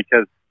monumental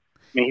because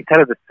he's head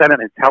of the Senate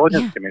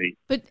Intelligence Committee.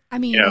 But I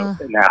mean,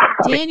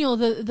 Daniel,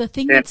 the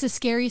thing that's the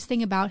scariest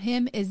thing about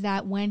him is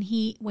that when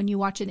you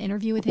watch an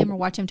interview with him or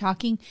watch him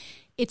talking,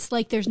 it's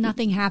like there's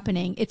nothing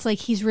happening. It's like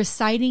he's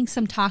reciting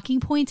some talking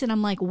points, and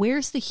I'm like,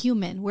 where's the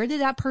human? Where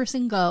did that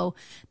person go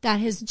that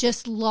has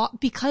just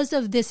lost because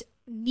of this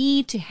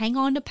need to hang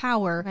on to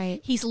power?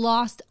 Right. He's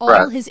lost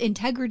all his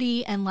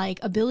integrity and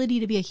ability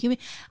to be a human.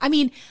 I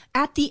mean,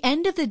 at the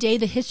end of the day,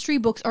 the history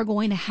books are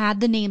going to have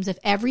the names of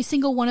every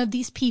single one of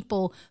these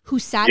people who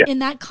sat in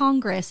that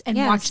Congress and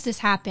watched this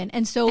happen.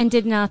 And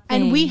did nothing.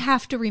 And we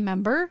have to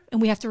remember,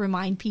 and we have to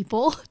remind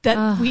people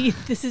that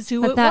this is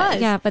who it was.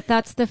 Yeah, but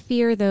that's the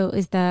fear, though,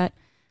 is that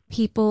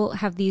people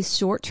have these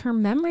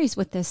short-term memories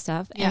with this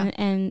stuff.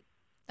 And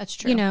that's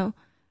true.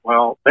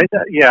 Well, they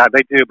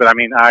do. But I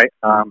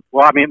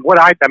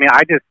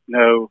just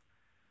know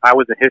I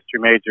was a history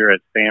major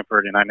at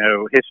Stanford, and I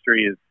know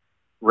history is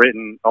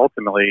written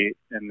ultimately,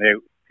 and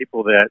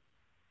people that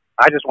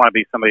I just want to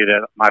be somebody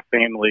that my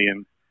family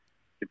and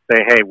could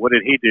say, hey, what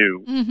did he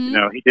do?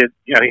 Mm-hmm. He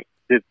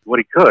did what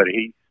he could.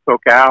 He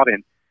spoke out,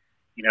 and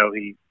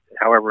he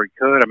however he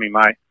could. I mean,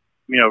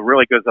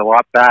 really goes a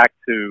lot back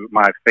to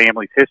my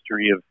family's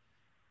history of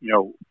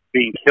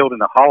being killed in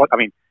the Holocaust. I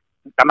mean,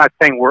 I'm not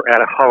saying we're at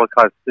a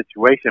Holocaust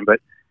situation, but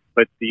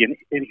the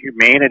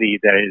inhumanity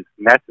that is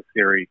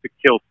necessary to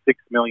kill 6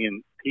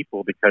 million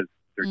people because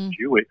they're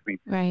Jewish. I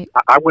mean,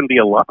 I wouldn't be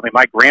alone. I mean,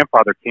 my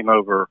grandfather came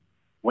over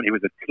when he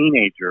was a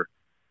teenager,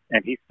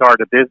 and he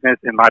started a business.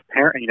 And my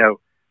parent,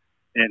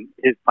 and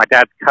my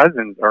dad's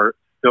cousins are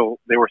still.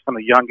 They were some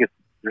of the youngest.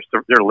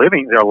 They're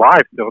living. They're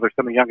alive still. They're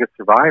some of the youngest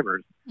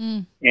survivors.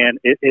 And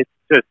it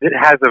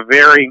has a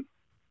very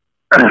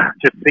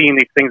just seeing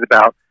these things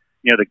about.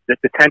 The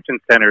detention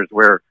centers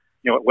where,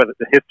 whether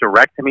the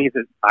hysterectomies,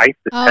 ICE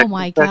detention. Oh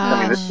my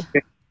gosh.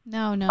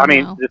 No.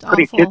 Just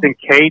putting kids in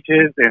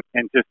cages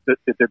and just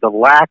the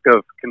lack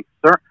of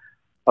concern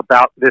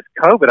about this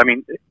COVID. I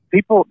mean,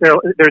 people, they're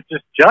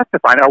just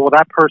justifying,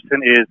 that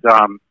person is,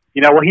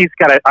 he's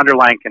got an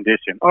underlying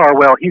condition.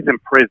 Or, he's in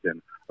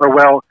prison.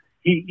 Or,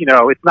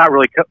 it's not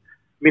really,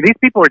 these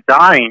people are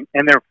dying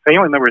and their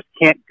family members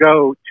can't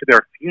go to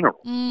their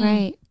funeral.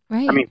 Right.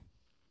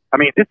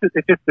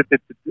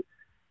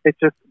 It's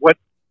just what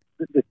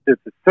the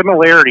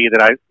similarity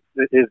that I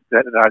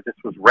just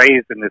was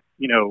raised in this,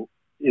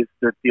 is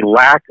the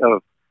lack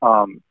of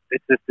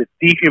it's just the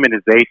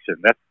dehumanization.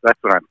 That's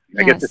what I'm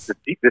saying. I guess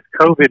this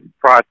COVID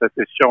process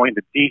is showing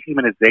the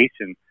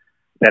dehumanization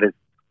that is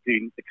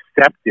being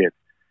accepted.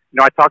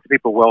 I talk to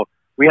people. Well,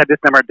 we had this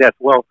number of deaths.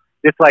 Well,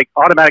 it's like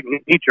automatic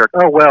knee jerk.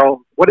 Oh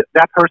what if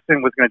that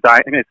person was going to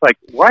die? And it's like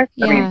what?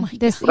 Yeah,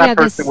 that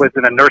person was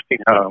in a nursing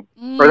home,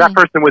 or that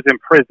person was in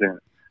prison,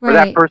 or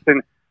that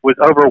person was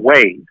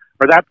overweight,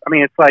 or that.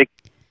 It's like,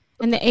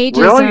 and the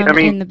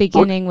ageism in the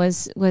beginning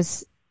was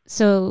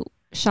so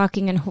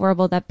shocking and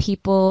horrible that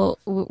people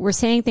were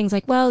saying things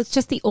like, "Well, it's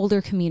just the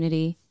older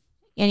community,"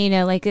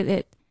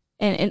 and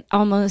and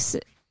almost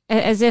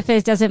as if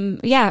it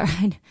doesn't,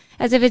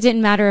 as if it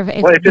didn't matter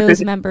if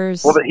those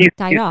members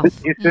died off.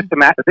 He's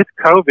systematic. This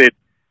COVID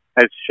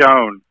has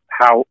shown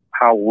how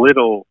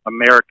little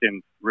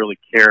Americans really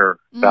care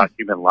about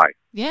human life.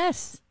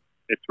 Yes,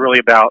 it's really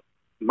about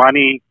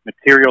money,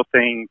 material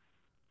things.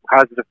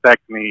 How does it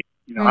affect me?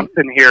 I'm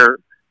sitting here.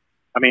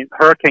 I mean,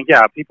 hurricane,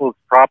 people's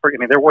property. I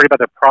mean, they're worried about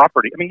their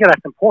property. I mean,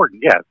 that's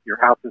important. Yes, your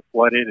house is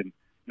flooded, and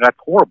that's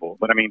horrible.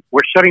 But I mean,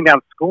 we're shutting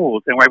down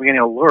schools, and we're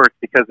getting alerts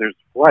because there's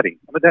flooding.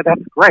 I mean,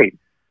 that's great.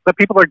 But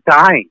people are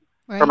dying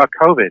from a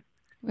COVID.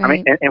 Right. I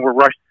mean, and we're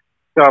rushed.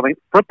 So I mean,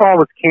 football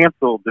was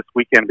canceled this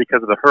weekend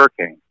because of the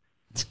hurricane,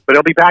 but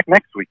it'll be back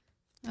next week.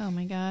 Oh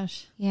my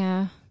gosh.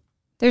 Yeah,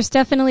 there's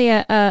definitely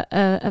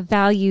a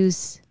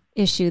values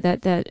issue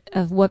that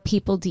of what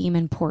people deem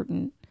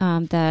important.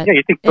 You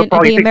think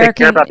football? You think they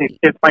care about these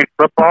kids playing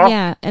football?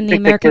 Yeah, and the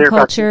American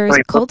culture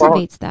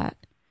cultivates that.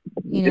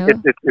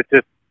 It's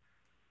just,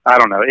 I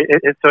don't know.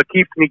 So it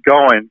keeps me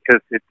going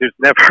because there's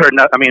never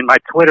enough. I mean, my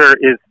Twitter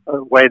is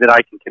a way that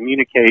I can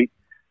communicate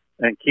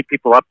and keep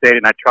people updated,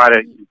 and I try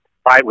to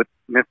fight with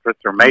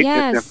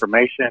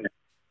misinformation.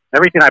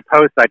 Everything I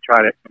post, I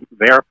try to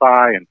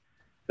verify, and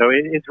so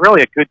it's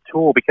really a good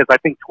tool because I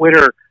think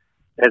Twitter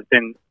has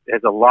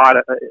a lot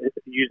of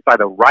used by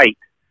the right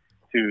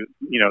to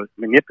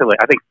manipulate.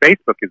 I think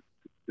Facebook is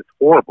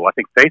horrible. I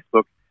think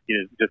Facebook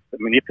is just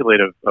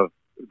manipulative of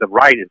the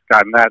right has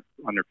gotten that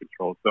under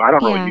control. So I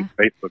don't really use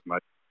Facebook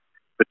much,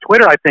 but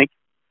Twitter, I think,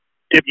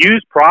 if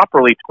used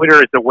properly, Twitter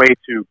is a way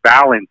to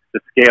balance the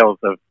scales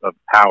of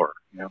power.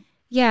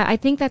 Yeah, I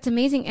think that's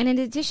amazing. And in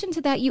addition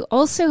to that, you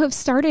also have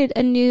started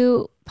a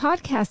new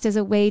podcast as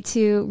a way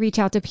to reach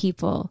out to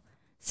people.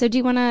 So do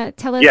you want to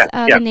tell us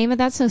the name of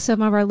that so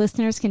some of our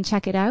listeners can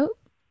check it out?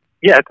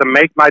 Yeah, it's a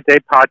Make My Day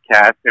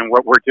podcast. And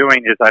what we're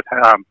doing is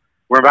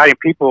we're inviting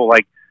people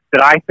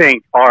that I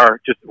think are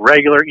just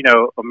regular,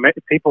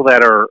 people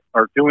that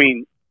are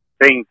doing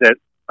things that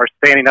are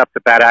standing up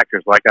to bad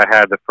actors. Like I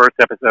had the first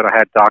episode, I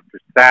had Dr.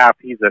 Staff.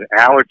 He's an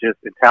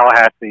allergist in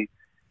Tallahassee.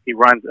 He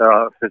runs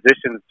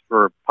Physicians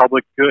for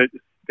Public Good,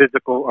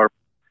 Physical or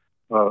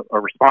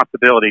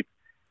Responsibility.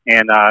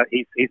 And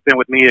he's been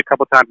with me a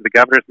couple times at the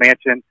governor's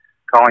mansion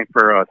calling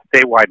for a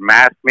statewide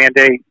mask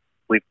mandate.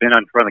 We've been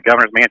in front of the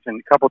governor's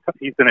mansion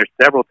he's been there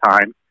several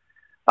times,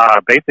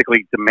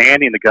 basically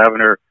demanding the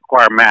governor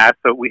require masks.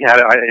 So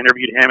I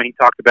interviewed him, and he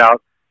talked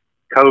about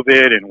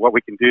COVID and what we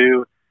can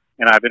do.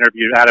 And I've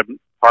interviewed Adam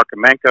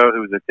Parkamenko,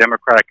 who's a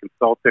Democratic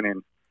consultant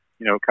and,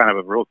 kind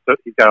of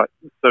he's got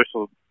a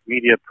social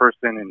media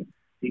person, and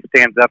he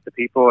stands up to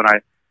people. And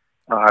I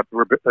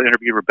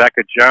interviewed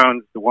Rebecca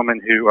Jones, the woman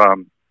who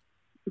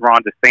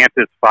Ron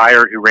DeSantis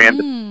fired, who ran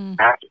the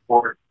task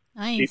force.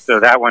 Nice. So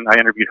that one, I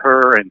interviewed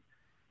her, and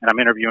I'm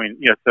interviewing.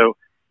 So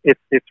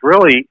it's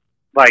really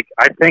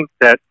I think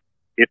that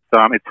it's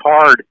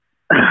hard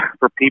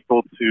for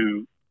people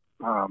to.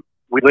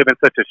 We live in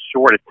such a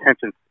short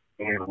attention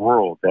span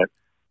world that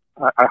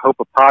I hope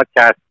a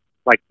podcast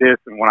like this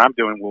and what I'm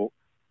doing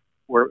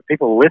where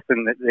people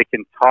listen, that they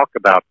can talk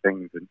about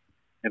things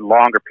in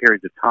longer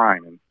periods of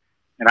time.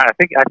 And I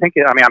think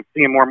I'm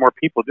seeing more and more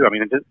people do. I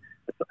mean,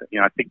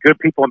 I see good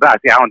people in that.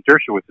 I see Alan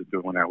Dershowitz is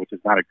doing that, which is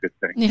not a good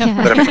thing. Yeah.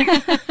 But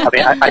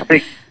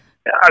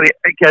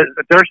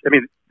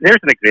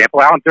there's an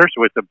example. Alan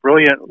Dershowitz, a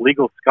brilliant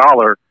legal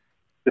scholar,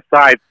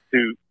 decides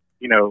to,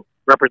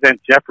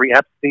 represent Jeffrey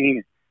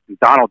Epstein and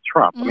Donald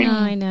Trump. I mean,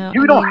 I know.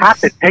 you don't have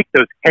to take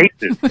those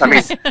cases. I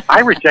mean, I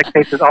reject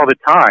cases all the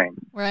time.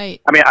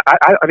 Right. I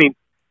mean,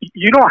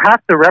 you don't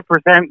have to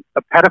represent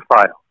a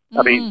pedophile.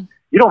 I mean,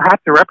 you don't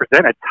have to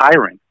represent a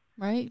tyrant.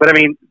 Right. But I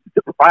mean,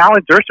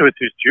 Alan Dershowitz,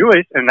 who's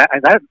Jewish, and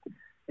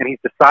he's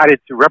decided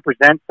to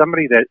represent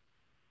somebody that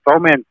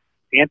foments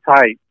is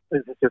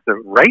just a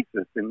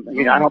racist. And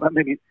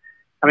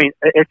I mean,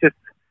 it's just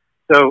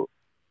so.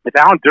 If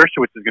Alan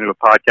Dershowitz is going to do a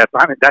podcast,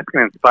 that's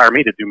going to inspire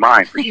me to do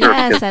mine for sure.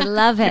 Yes, because, I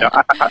love it.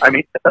 I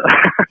mean,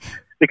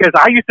 because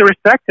I used to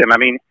respect him. I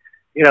mean,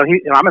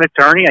 I'm an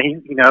attorney.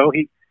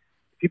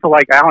 People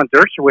like Alan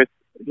Dershowitz,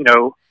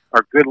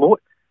 are good lawyers.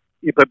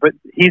 But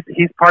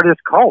he's part of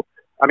this cult.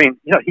 I mean,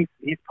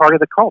 he's part of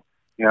the cult.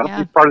 He's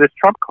part of this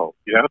Trump cult.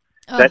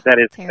 That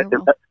is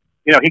terrible.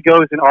 He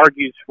goes and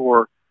argues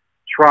for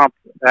Trump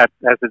as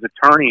his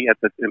attorney at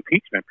the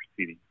impeachment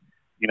proceeding.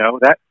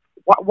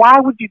 Why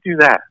would you do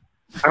that?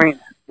 I mean,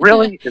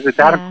 really, is it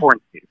that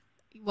important to you?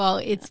 Well,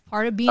 it's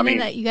part of being in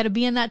that. You got to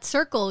be in that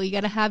circle. You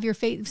got to have your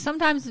faith.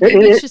 Sometimes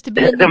it's just to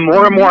be. The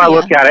more and more I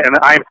look at it, and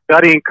I'm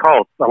studying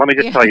cults. So let me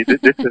just tell you, this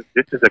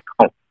is a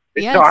cult.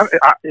 Yes.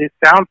 It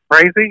sounds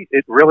crazy.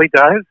 It really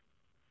does.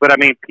 But I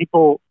mean,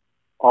 people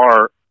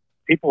are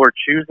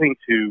choosing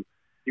to.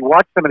 You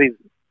watch some of these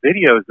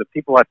videos of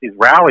people at these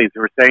rallies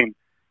who are saying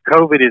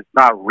COVID is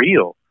not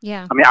real.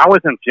 Yeah. I mean, I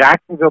was in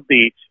Jacksonville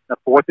Beach the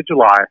 4th of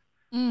July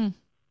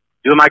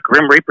doing my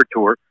Grim Reaper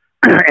tour,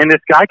 and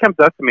this guy comes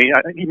up to me.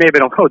 He may have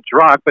been a little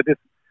drunk, but this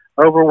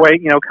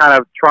overweight, kind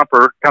of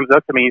Trumper comes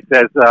up to me.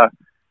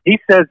 He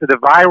says that the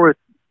virus,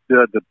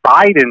 the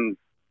Bidens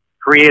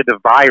created the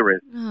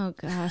virus. Oh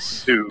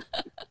gosh.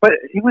 But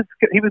he was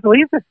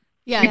believing it.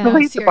 Yeah, he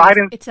believes the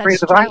Bidens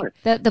created the virus.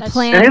 The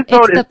plan. And his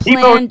vote is he's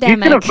going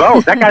to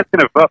vote. That guy's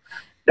going to vote.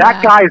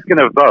 That guy is going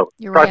to vote.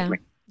 Trust me.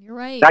 You're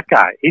right. That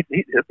guy.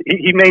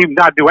 He may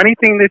not do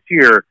anything this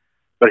year,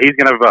 but he's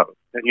going to vote.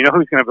 And you know who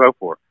he's going to vote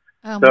for?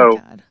 Oh, my So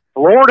God.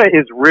 Florida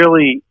is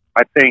really,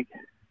 I think,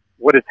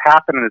 what has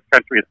happened in this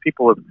country is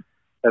people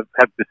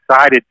have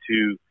decided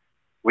to,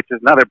 which is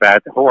another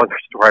bad, whole other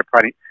story. I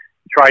probably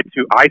tried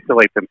to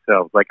isolate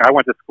themselves. Like I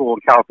went to school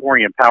in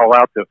California, in Palo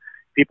Alto.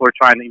 People are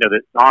trying to,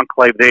 the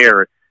enclave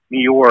there,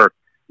 New York.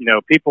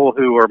 People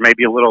who are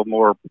maybe a little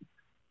more,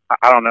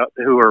 I don't know,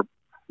 who are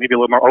maybe a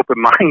little more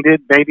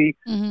open-minded, maybe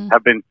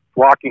have been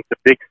flocking to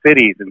big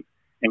cities and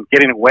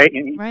getting away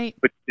and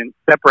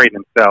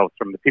separating themselves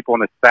from the people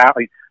in the South.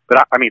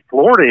 But I mean,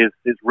 Florida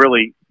is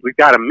really, we've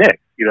got a mix.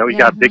 You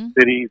got big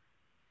cities,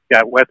 you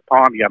got West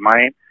Palm, you got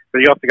Miami, but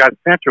you also got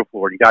Central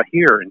Florida, you got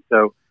here. And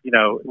so,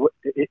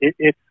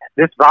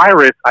 this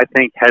virus, I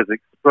think, has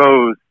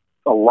exposed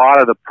a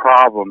lot of the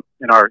problems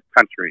in our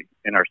country,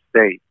 in our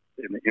state,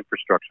 in the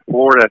infrastructure.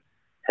 Florida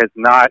is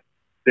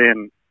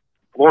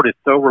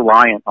so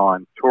reliant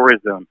on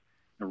tourism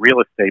and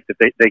real estate that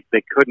they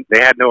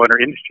had no other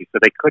industry, so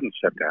they couldn't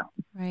shut down.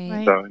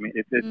 Right. So, I mean,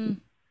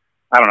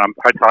 I don't know, I'm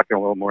probably talking a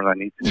little more than I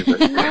need to.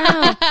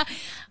 But.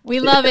 We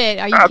love it.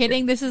 Are you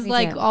kidding? This is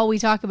all we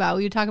talk about.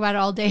 We would talk about it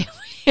all day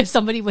if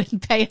somebody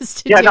wouldn't pay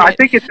us to do it. I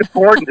think it's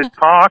important to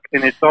talk,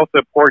 and it's also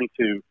important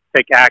to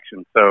take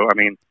action. So, I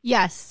mean,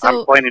 yes.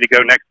 I'm planning to go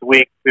next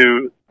week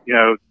to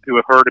a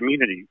herd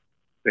immunity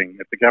thing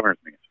at the governor's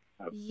meeting.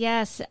 So,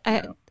 yes,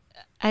 I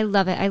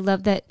love it. I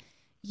love that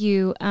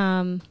you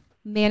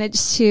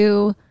managed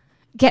to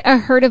get a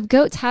herd of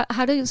goats.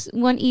 How does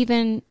one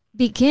even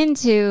begin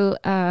to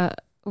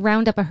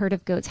round up a herd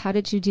of goats? How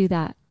did you do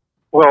that?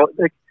 Well,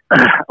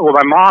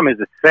 my mom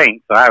is a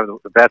saint, so I have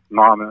the best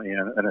mom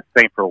and a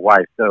saint for a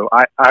wife. So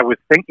I was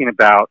thinking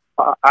about,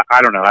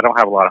 I don't know, I don't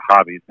have a lot of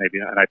hobbies maybe,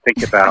 and I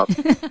think about,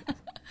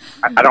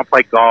 I don't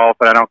play golf,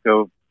 and I don't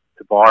go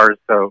to bars,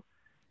 so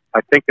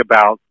I think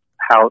about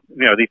how,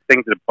 these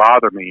things that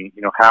bother me,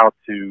 how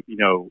to,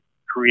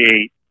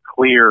 create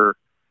clear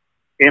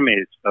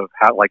image of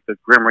how, like the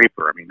Grim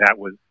Reaper. I mean, that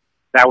was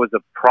a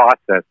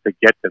process to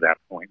get to that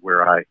point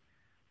where I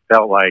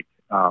felt like,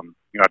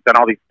 I've done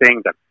all these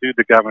things. I've sued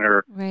the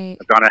governor. Right.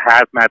 I've done a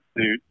hazmat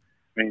suit.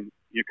 I mean,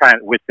 you're kind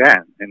of with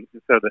them. And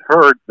so the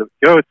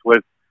goats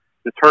was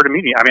this herd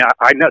immunity. I mean,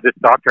 I know this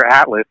Dr.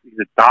 Atlas. He's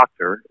a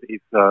doctor.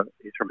 He's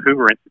from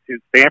Hoover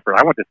Institute, Stanford.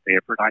 I went to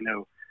Stanford. I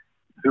know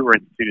Hoover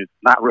Institute is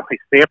not really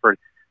Stanford.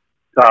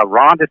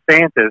 Ron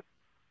DeSantis,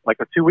 like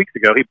 2 weeks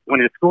ago, when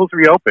the schools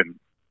reopened,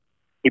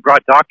 he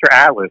brought Dr.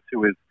 Atlas,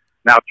 who is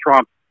now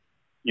Trump's,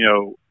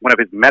 one of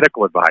his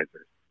medical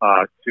advisors,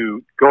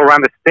 to go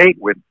around the state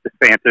with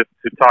DeSantis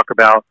to talk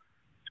about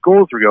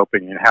schools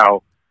reopening and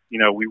how,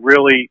 we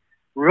really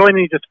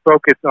need to just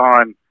focus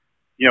on,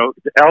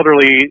 the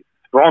elderly,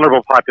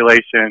 vulnerable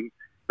population,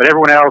 but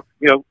everyone else,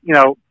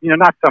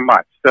 not so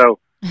much. So,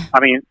 I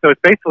mean, so it's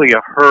basically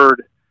a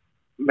herd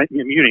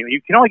immunity.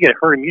 You can only get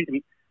herd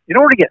immunity. In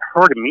order to get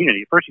herd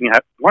immunity, first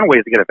one way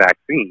is to get a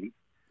vaccine,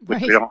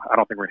 which I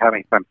don't think we're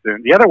having anytime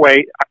soon. The other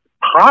way,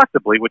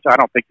 possibly, which I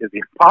don't think is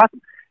possible,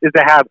 is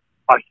to have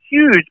a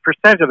huge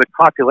percentage of the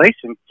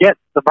population get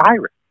the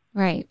virus.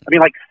 Right. I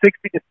mean, like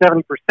 60 to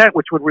 70%,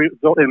 which would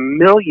result in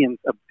millions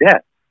of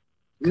deaths.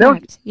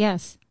 Correct.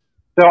 Yes.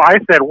 So I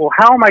said, well,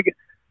 how am I?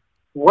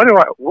 What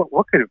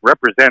could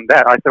represent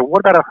that? I said, what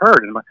about a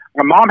herd? And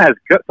my mom has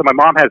goats. So my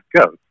mom has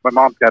goats. My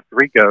mom's got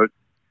 3 goats.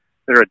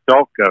 They're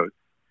adult goats.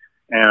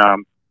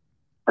 And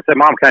I said,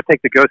 Mom, can I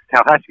take the goats to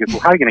Tallahassee? She goes,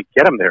 well, how are you going to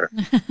get them there?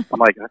 I'm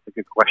like, that's a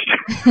good question.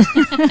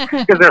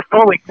 Because they're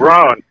fully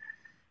grown.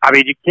 I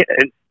mean, you can't.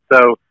 And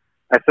so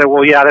I said,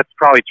 well, yeah, that's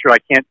probably true. I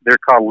can't. They're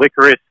called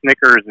Licorice,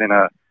 Snickers,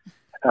 and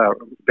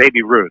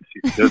Baby Ruth.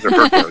 Those are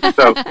her goats.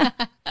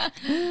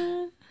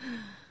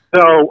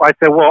 So I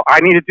said, well,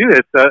 I need to do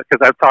this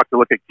because I've talked to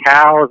look at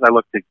cows. I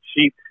looked at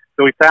sheep.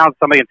 So we found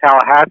somebody in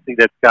Tallahassee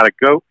that's got a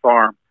goat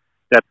farm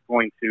that's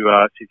going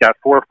to. She's got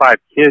 4 or 5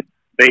 kids,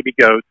 baby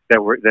goats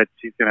that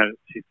she's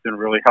been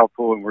really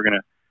helpful, and we're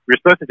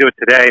supposed to do it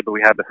today, but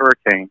we had the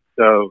hurricane,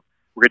 so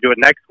we're gonna do it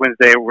next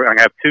Wednesday. I'm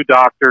gonna have 2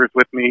 doctors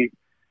with me,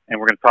 and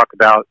we're gonna talk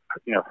about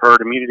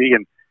herd immunity,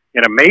 and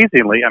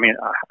amazingly, I mean,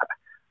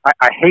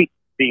 I hate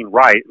being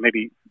right.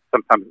 Maybe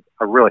sometimes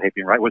I really hate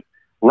being right. Was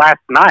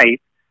last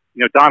night,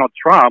 Donald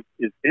Trump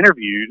is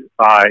interviewed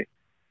by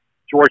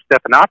George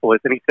Stephanopoulos,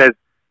 and he says,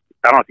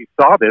 I don't know if you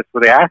saw this,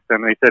 where they asked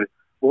him, and he said,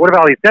 well, what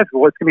about all these deaths?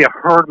 Well, it's going to be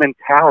a herd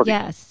mentality.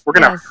 Yes. We're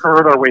going to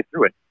herd our way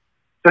through it.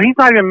 So he's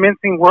not even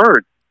mincing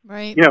words.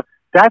 Right.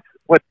 That's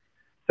what.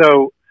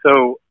 So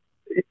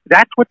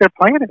that's what their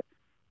plan is.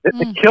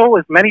 To kill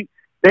as many.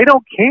 They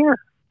don't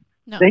care.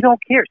 No. They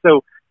don't care.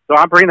 So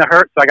I'm bringing the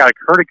herd. So I got a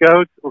herd of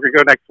goats. We're going to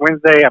go next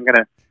Wednesday. I'm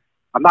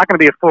not going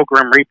to be a full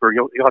Grim Reaper.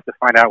 You'll have to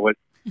find out what.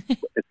 It's going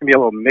to be a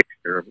little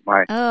mixture of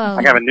my. Oh.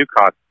 I have a new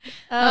costume.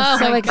 Oh,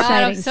 so exciting!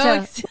 God, I'm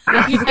so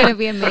excited. He's going to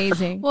be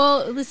amazing.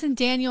 Well, listen,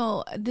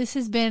 Daniel, this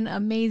has been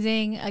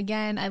amazing.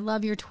 Again, I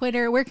love your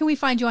Twitter. Where can we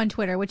find you on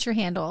Twitter? What's your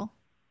handle?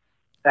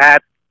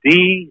 At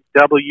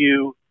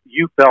DW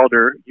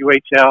Uhlfelder,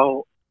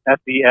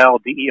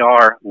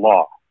 UHLFELDER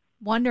Law.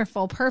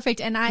 Wonderful.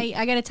 Perfect. And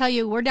I got to tell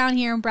you, we're down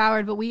here in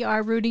Broward, but we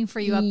are rooting for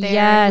you up there.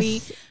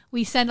 Yes.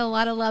 We send a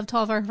lot of love to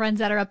all of our friends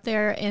that are up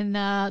there in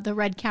the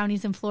red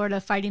counties in Florida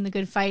fighting the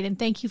good fight. And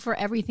thank you for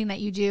everything that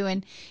you do.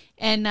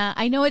 And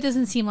I know it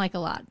doesn't seem like a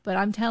lot, but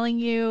I'm telling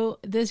you,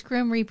 this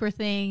Grim Reaper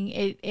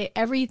thing,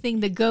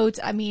 everything, the goats,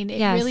 I mean,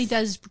 it really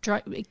does,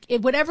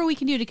 whatever we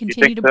can do to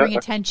continue to bring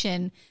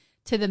attention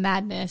to the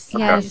madness.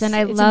 Yes, and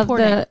I love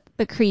the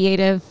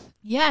creative,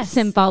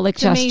 symbolic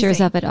gestures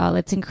of it all.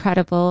 It's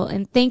incredible.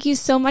 And thank you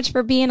so much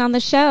for being on the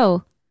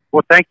show.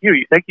 Well, thank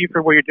you. Thank you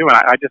for what you're doing.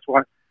 I just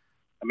want,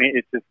 I mean,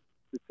 it's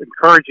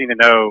encouraging to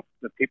know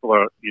that people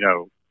are,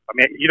 you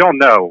don't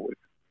know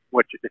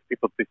if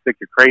people think you're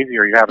crazy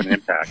or you're having an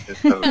impact.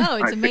 So no,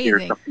 it's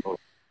amazing. Some people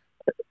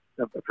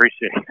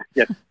appreciate it.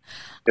 Yes.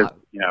 Because,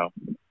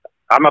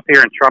 I'm up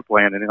here in Trump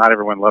land and not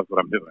everyone loves what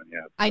I'm doing.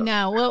 Yeah. So. I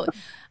know. Well,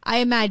 I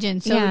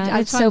imagine. So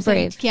it's so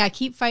brave.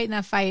 Keep fighting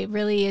that fight. It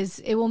really is.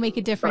 It will make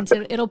a difference.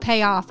 It'll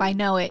pay off. I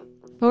know it.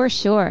 For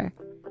sure.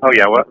 Oh,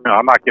 yeah. Well, no,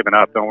 I'm not giving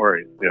up. Don't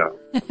worry. Yeah.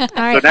 All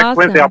right, so next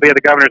Wednesday, I'll be at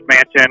the governor's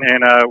mansion,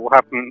 and we'll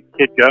have some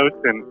kid ghosts,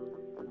 and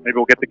maybe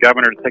we'll get the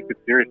governor to take this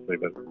seriously.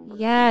 But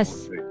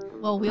yes.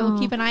 Well, we'll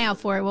keep an eye out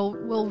for it.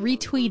 We'll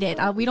retweet it.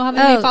 We don't have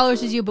as many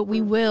followers as you, but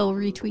we will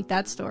retweet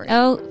that story.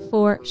 Oh,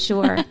 for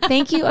sure.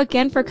 Thank you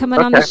again for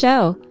coming on the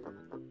show.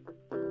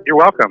 You're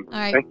welcome. All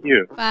right. Thank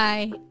you.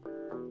 Bye.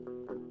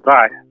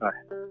 Bye. Bye.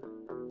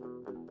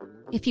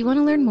 If you want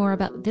to learn more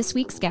about this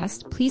week's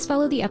guest, please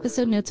follow the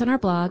episode notes on our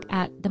blog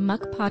at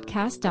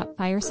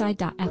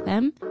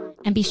themuckpodcast.fireside.fm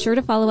and be sure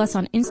to follow us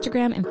on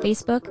Instagram and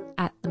Facebook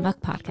at The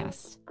Muck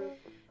Podcast.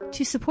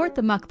 To support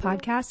the Muck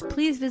Podcast,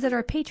 please visit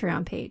our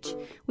Patreon page.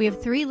 We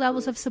have 3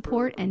 levels of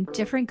support and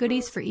different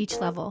goodies for each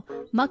level: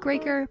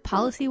 Muckraker,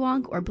 Policy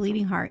Wonk, or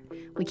Bleeding Heart.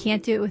 We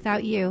can't do it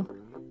without you.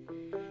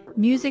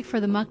 Music for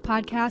the Muck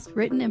Podcast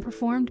written and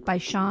performed by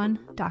Sean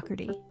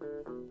Doherty.